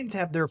the Giants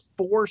have their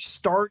 4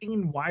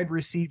 starting wide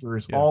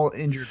receivers all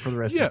injured for the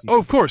rest of the season. Yeah,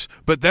 of course,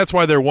 but that's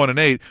why they're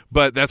 1-8.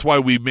 But that's why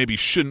we maybe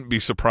shouldn't be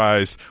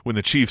surprised when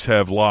the Chiefs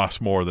have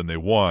lost more than they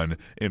won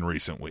in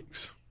recent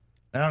weeks.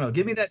 I don't know.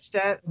 Give me that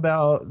stat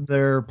about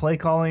their play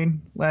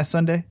calling last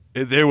Sunday.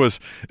 It was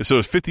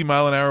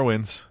 50-mile-an-hour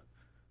winds,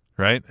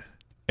 right?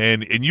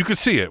 And you could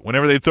see it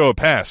whenever they throw a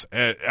pass.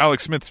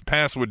 Alex Smith's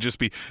pass would just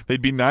be –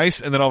 they'd be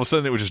nice, and then all of a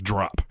sudden it would just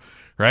drop.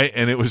 Right,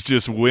 and it was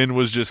just wind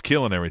was just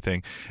killing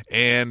everything,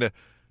 and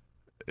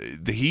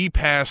he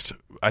passed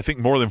I think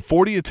more than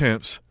 40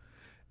 attempts,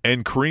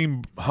 and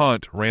Kareem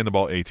Hunt ran the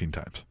ball 18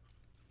 times.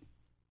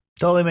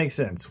 Totally makes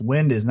sense.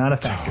 Wind is not a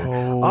factor.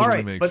 All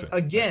right, but sense.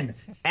 Again,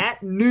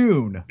 at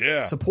noon,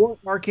 support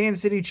our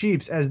Kansas City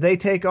Chiefs as they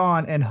take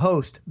on and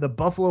host the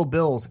Buffalo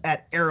Bills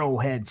at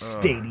Arrowhead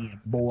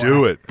Stadium. Boy,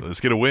 do it. Let's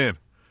get a win.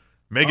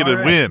 Make it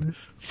a win.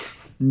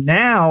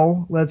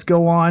 Now let's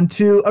go on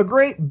to a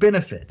great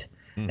benefit.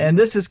 And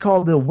this is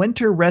called the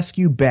Winter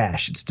Rescue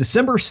Bash. It's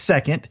December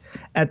 2nd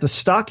at the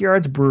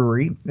Stockyards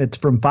Brewery. It's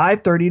from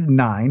 5:30 to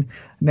 9.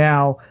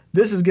 Now,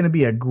 this is going to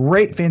be a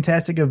great,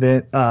 fantastic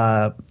event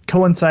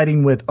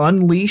coinciding with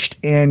Unleashed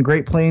and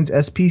Great Plains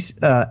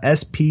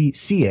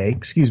SPCA.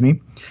 Excuse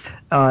me.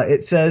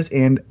 It says,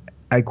 and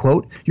I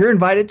quote, "You're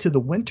invited to the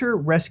Winter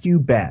Rescue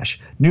Bash.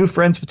 New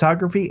Friends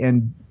Photography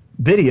and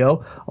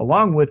Video,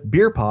 along with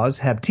Beer Paws,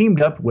 have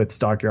teamed up with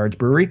Stockyards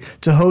Brewery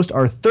to host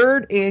our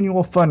 3rd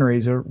annual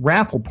fundraiser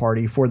raffle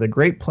party for the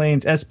Great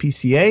Plains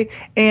SPCA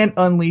and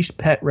Unleashed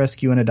Pet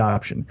Rescue and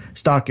Adoption.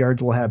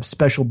 Stockyards will have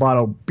special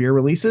bottled beer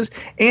releases,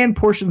 and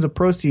portions of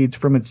proceeds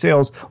from its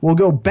sales will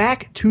go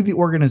back to the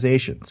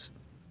organizations."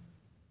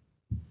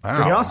 Wow.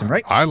 Pretty awesome,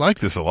 right? I like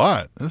this a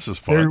lot. This is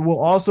fun. There will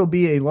also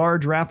be a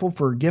large raffle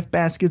for gift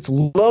baskets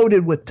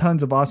loaded with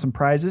tons of awesome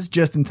prizes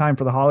just in time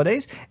for the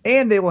holidays.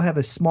 And they will have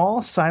a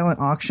small silent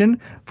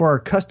auction for our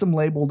custom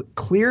labeled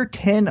clear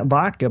 10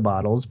 vodka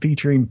bottles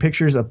featuring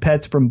pictures of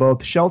pets from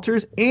both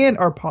shelters, and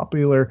our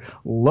popular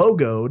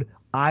logoed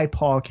I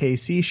Paul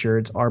KC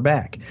shirts are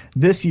back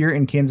this year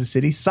in Kansas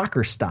City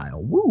soccer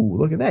style. Woo,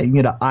 look at that. You can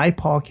get an I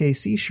Paul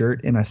KC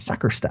shirt in a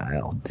soccer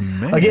style.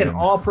 Man. Again,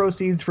 all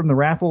proceeds from the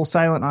raffle,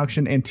 silent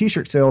auction, and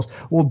t-shirt sales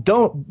will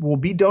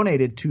be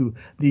donated to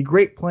the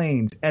Great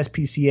Plains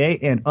SPCA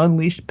and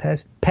Unleashed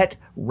Pet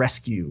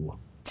Rescue.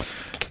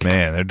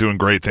 Man, they're doing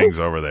great things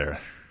over there.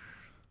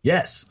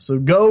 Yes, so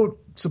go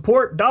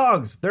support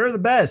dogs. They're the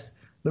best.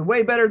 They're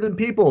way better than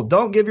people.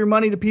 Don't give your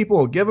money to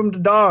people. Give them to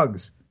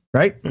dogs.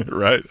 Right?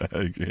 Right.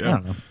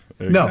 Yeah.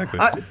 Exactly.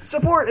 No,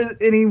 support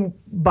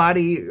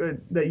anybody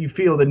that you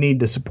feel the need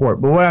to support.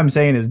 But what I'm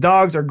saying is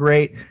dogs are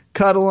great.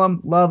 Cuddle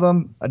them, love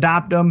them,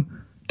 adopt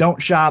them.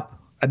 Don't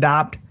shop,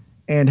 adopt,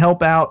 and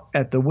help out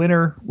at the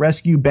Winter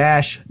Rescue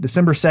Bash,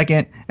 December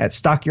 2nd at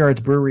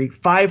Stockyards Brewery,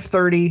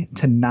 5:30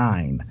 to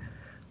 9.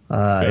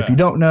 If you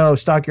don't know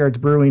Stockyards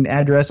Brewing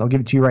address, I'll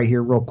give it to you right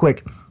here real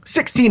quick.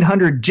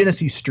 1600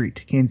 Genesee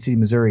Street, Kansas City,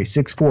 Missouri,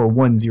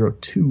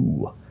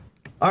 64102.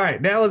 All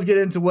right, now let's get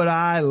into what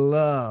I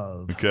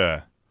love. Okay.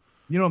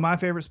 You know what my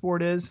favorite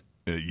sport is?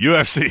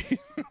 UFC.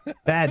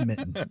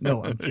 Badminton.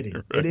 No, I'm kidding.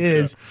 Right, it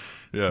is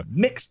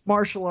mixed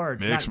martial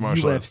arts. Mixed not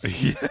martial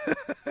UFC. arts.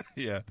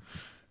 Yeah.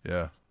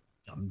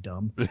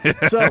 Dumb.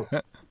 So,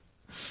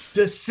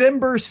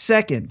 December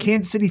 2nd,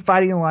 Kansas City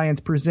Fighting Alliance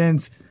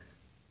presents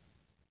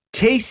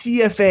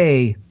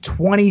KCFA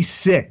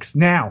 26.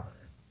 Now,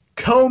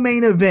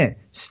 co-main event,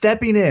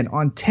 stepping in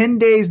on 10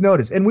 days'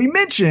 notice. And we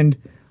mentioned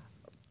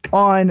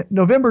on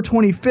November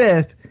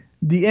 25th,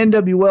 the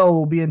NWL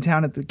will be in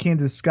town at the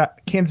Kansas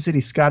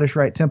City Scottish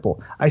Rite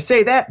Temple. I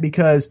say that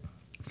because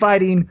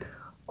fighting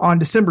on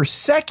December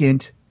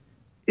 2nd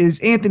is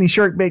Anthony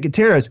Sharkbait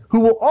Gutierrez,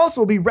 who will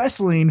also be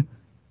wrestling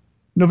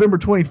November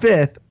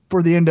 25th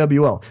for the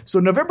NWL. So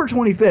November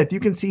 25th, you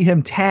can see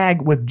him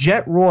tag with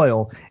Jet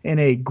Royal in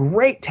a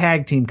great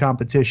tag team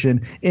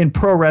competition in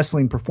pro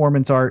wrestling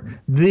performance art,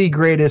 the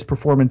greatest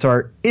performance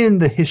art in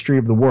the history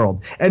of the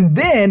world. And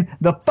then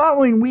the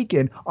following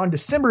weekend, on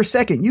December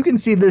 2nd, you can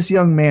see this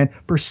young man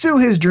pursue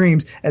his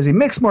dreams as a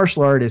mixed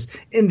martial artist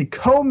in the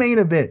co-main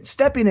event,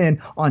 stepping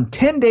in on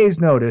 10 days'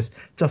 notice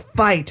to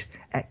fight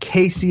at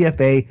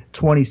KCFA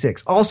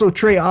 26. Also,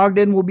 Trey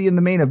Ogden will be in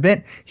the main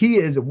event. He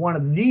is one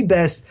of the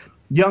best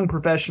young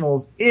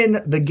professionals in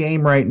the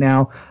game right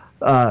now.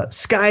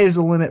 Sky is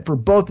the limit for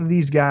both of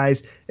these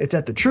guys. It's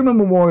at the Truman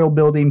Memorial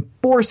Building,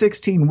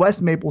 416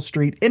 West Maple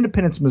Street,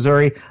 Independence,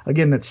 Missouri.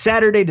 Again, that's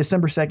Saturday,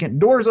 December 2nd.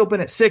 Doors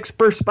open at 6.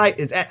 First fight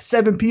is at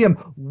 7 p.m.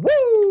 Woo!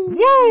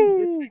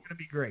 Woo! It's going to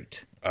be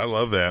great. I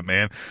love that,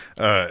 man.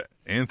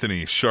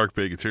 Anthony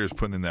Sharkbait Gutierrez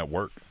putting in that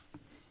work.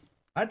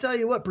 I tell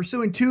you what,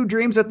 pursuing two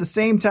dreams at the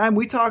same time.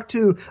 We talked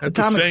to At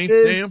the Atomic same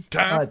Fizz. damn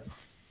time?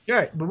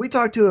 Right, but we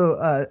talked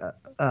to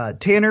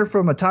Tanner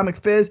from Atomic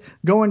Fizz,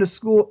 going to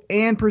school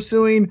and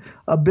pursuing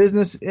a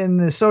business in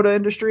the soda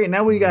industry. And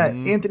now we got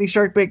Anthony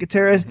Sharkbait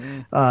Gutierrez,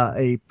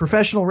 a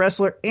professional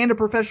wrestler and a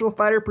professional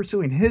fighter,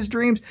 pursuing his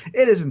dreams.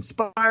 It is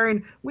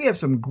inspiring. We have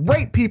some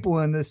great people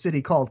in this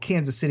city called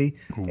Kansas City,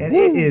 and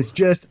it is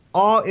just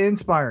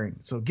awe-inspiring.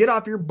 So get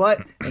off your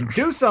butt and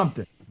do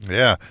something.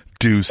 Yeah,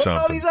 do Look at all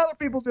something. these other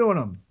people doing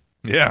them.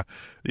 Yeah,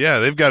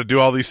 they've got to do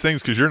all these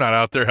things because you're not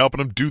out there helping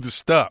them do the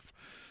stuff.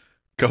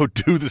 Go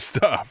do the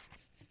stuff.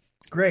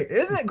 Great.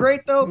 Isn't it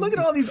great, though? Look at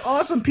all these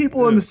awesome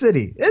people in the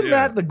city. Isn't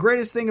that the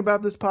greatest thing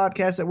about this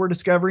podcast that we're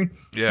discovering?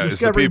 Yeah,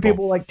 discovering it's the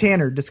people like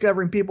Tanner,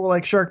 discovering people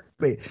like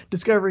Sharkbait,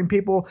 discovering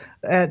people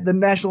at the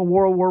National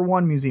World War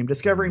I Museum,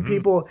 discovering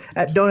people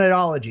at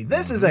Donutology.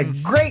 This is a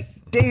great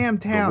damn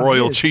town. The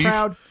Royal It is Chief.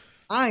 proud.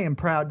 I am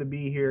proud to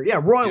be here. Yeah,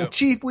 Royal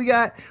Chief. We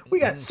got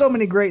so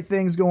many great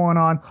things going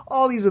on.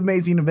 All these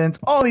amazing events.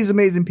 All these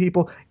amazing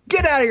people.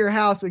 Get out of your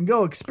house and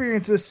go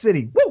experience this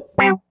city.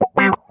 Woo!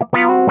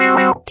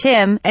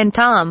 Tim and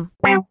Tom.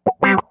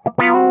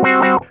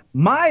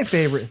 My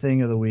favorite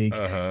thing of the week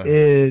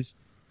is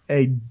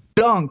a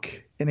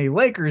dunk in a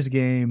Lakers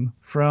game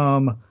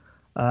from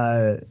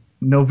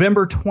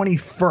November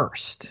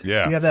 21st.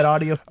 Yeah. Do you have that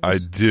audio? I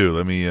do.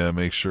 Let me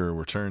make sure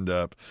we're turned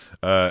up.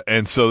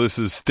 And so this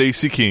is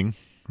Stacey King,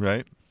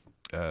 right?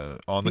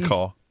 On the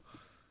call.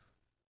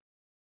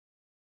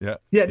 Yeah.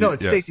 Yeah, no,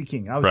 it's Stacey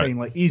King. I was saying,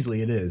 like,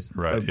 easily it is.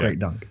 Right, A great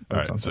dunk. All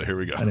right, so here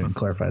we go. I didn't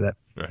clarify that.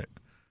 Right.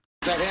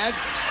 Ahead.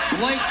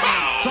 Lightning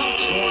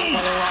dunks one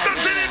for the right.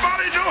 Does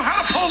anybody know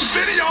how to post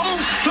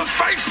videos to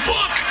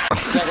Facebook?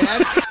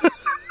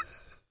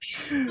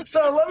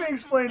 So let me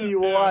explain to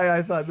you why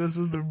I thought this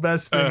was the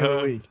best thing of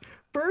the week.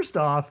 First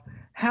off,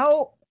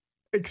 how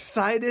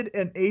excited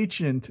and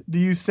ancient do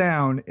you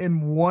sound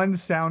in one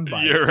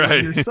soundbite? You're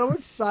right. You're so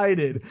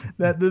excited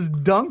that this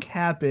dunk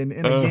happened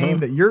in a game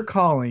that you're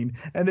calling,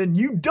 and then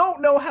you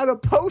don't know how to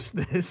post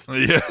this.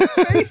 Yeah.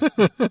 Does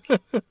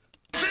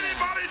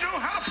anybody know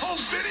how to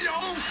post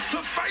videos to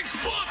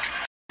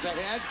Facebook?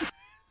 Ahead.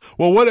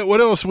 Well, what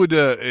else would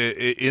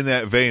in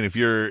that vein, if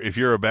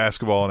you're a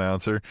basketball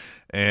announcer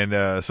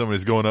and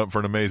somebody's going up for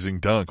an amazing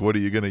dunk, what are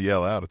you going to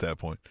yell out at that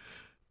point?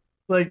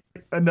 Like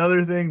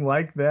another thing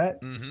like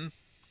that. Mm-hmm.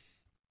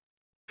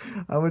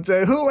 I would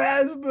say, who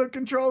has the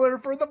controller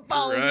for the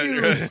ball?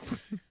 Right.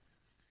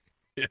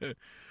 Yeah.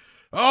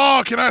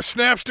 Oh, can I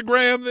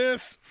Snapstagram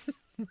this?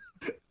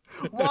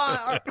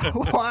 Why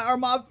are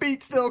my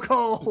feet still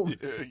cold?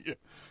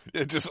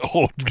 Yeah, just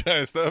old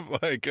guy stuff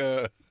like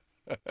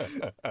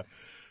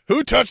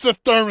who touched the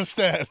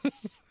thermostat?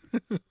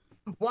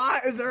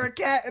 Why is there a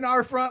cat in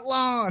our front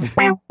lawn?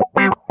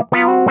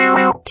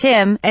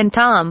 Tim and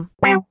Tom.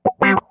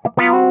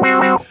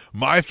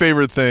 My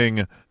favorite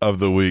thing of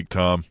the week,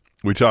 Tom,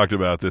 we talked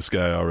about this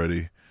guy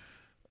already,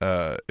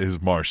 is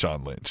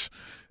Marshawn Lynch.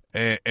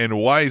 And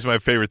why he's my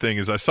favorite thing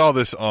is I saw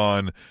this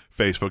on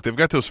Facebook. They've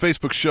got those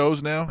Facebook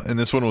shows now, and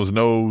this one was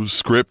No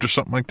Script or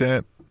something like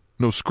that.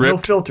 No Script.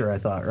 No filter, I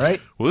thought, right?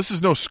 Well, this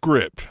is No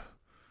Script.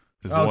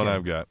 This is the one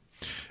I've got.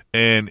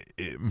 And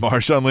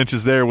Marshawn Lynch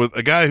is there with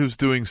a guy who's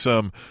doing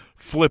some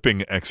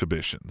flipping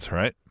exhibitions,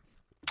 right?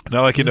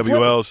 Not like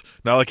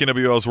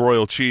NWL's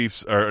Royal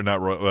Chiefs, or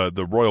not Royal,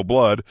 the Royal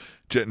Blood,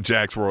 Jet and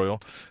Jack's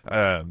Royal.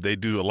 They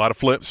do a lot of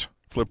flips,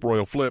 flip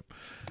Royal flip.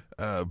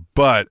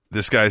 But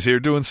this guy's here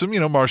doing some,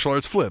 martial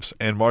arts flips.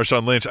 And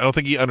Marshawn Lynch, I don't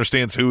think he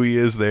understands who he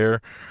is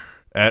there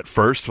at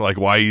first, like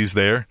why he's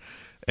there.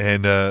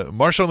 And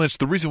Marshawn Lynch,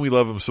 the reason we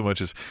love him so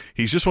much is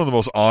he's just one of the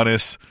most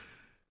honest.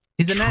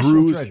 He's a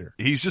national treasure.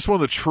 He's just one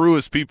of the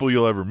truest people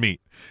you'll ever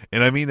meet.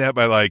 And I mean that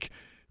by like,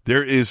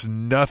 there is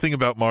nothing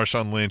about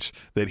Marshawn Lynch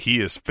that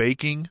he is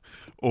faking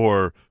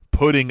or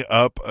putting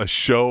up a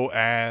show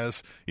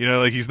as,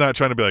 like he's not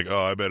trying to be like,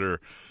 oh, I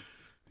better,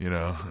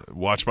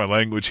 watch my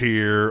language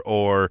here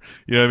or,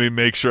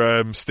 make sure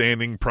I'm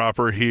standing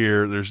proper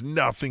here. There's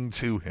nothing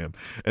to him.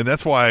 And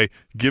that's why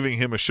giving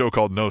him a show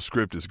called No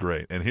Script is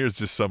great. And here's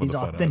just some of the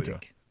fun authentic.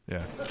 audio.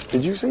 Yeah.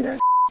 Did you see that?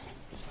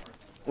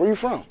 Where you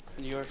from?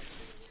 New York.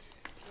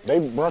 They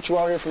brought you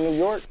out here from New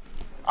York?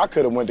 I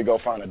could have went to go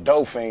find a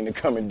dope fiend to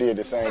come and did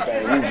the same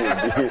thing you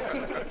just did.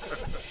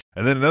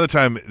 And then another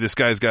time, this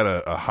guy's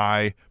got a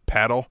high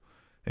paddle,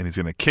 and he's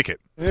going to kick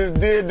it. Just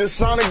did the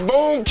Sonic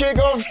Boom kick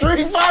off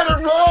Street Fighter,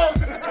 bro.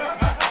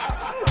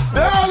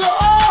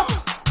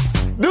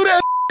 Do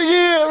that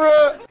again,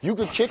 bro. You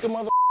could kick a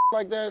mother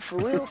like that for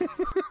real?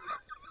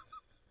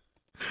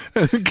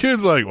 And the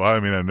kid's like, well, I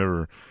mean, I've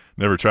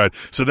never tried.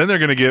 So then they're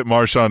going to get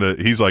Marshawn to,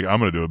 he's like, I'm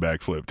going to do a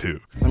backflip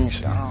too. Let me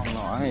see. I don't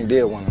know. I ain't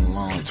did one in a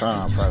long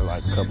time. Probably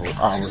like a couple of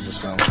hours or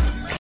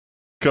something.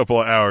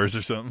 Couple of hours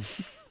or something.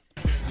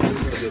 You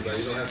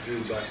don't have to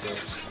use backflip.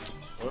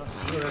 What?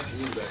 You don't have to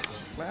use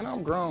backflip. Man,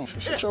 I'm grown.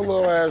 Shut your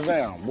little ass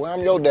down. Boy,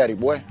 I'm your daddy,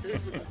 boy.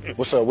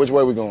 What's up? Which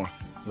way we going?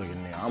 Look at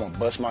Neil. I'm going to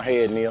bust my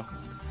head, Neil.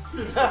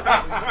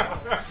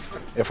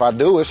 If I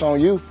do, it's on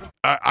you.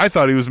 I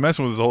thought he was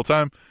messing with us the whole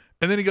time.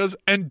 And then he goes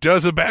and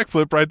does a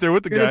backflip right there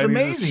with the guy. And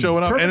he's just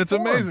showing up. And it's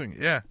amazing.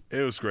 Yeah,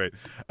 it was great.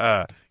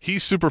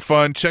 He's super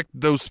fun. Check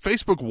those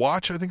Facebook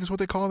Watch, I think is what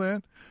they call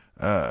that.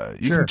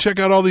 You can check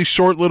out all these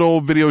short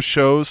little video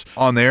shows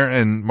on there.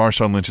 And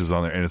Marshawn Lynch is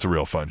on there. And it's a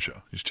real fun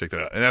show. You should check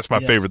that out. And that's my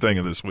favorite thing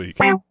of this week.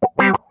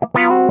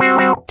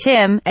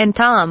 Tim and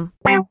Tom.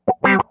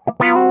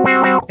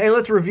 Hey,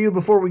 let's review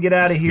before we get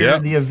out of here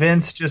the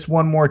events just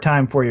one more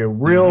time for you.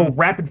 Real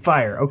rapid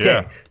fire.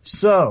 Okay,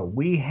 so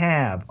we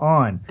have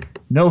on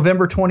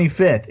November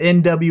 25th,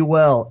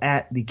 NWL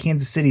at the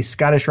Kansas City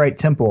Scottish Rite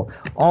Temple.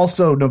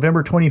 Also,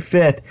 November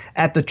 25th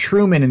at the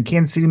Truman in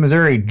Kansas City,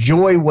 Missouri,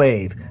 Joy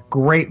Wave.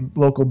 Great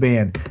local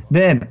band.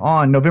 Then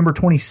on November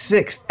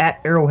 26th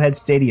at Arrowhead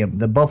Stadium,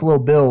 the Buffalo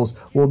Bills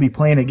will be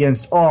playing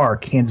against our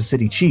Kansas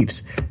City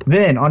Chiefs.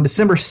 Then on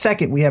December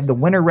 2nd, we have the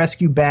Winter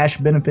Rescue Bash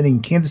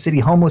benefiting Kansas City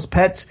homeless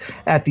pets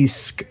at the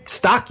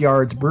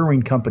Stockyards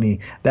Brewing Company.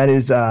 That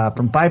is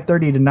from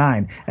 5:30 to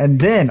 9. And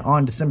then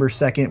on December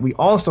 2nd, we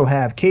also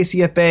have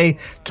KCFA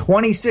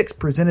 26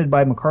 presented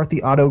by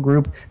McCarthy Auto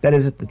Group. That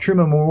is at the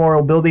Truman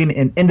Memorial Building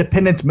in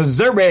Independence,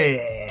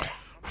 Missouri.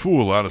 A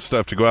lot of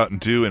stuff to go out and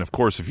do. And, of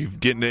course, if you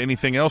get into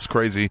anything else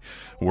crazy,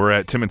 we're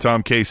at Tim and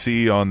Tom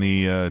KC on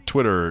the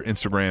Twitter,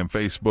 Instagram,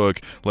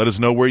 Facebook. Let us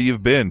know where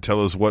you've been.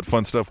 Tell us what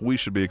fun stuff we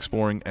should be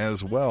exploring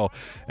as well.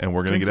 And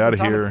we're going to get out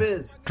of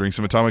here, drink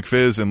some Atomic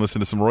Fizz, and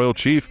listen to some Royal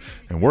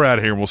Chief. And we're out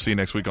of here, and we'll see you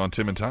next week on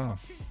Tim and Tom.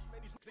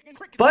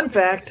 Fun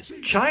fact,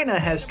 China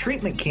has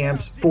treatment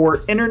camps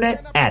for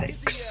internet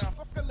addicts.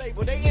 They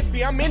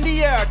iffy, I'm in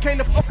the air.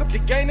 Can't fuck up the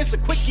game, it's a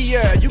quickie,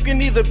 yeah. You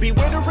can either be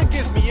with or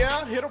against me,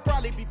 yeah. It'll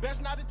probably be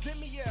best not to tell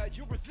me, yeah.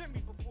 You resent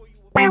me before you.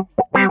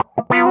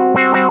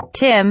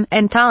 Tim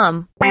and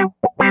Tom.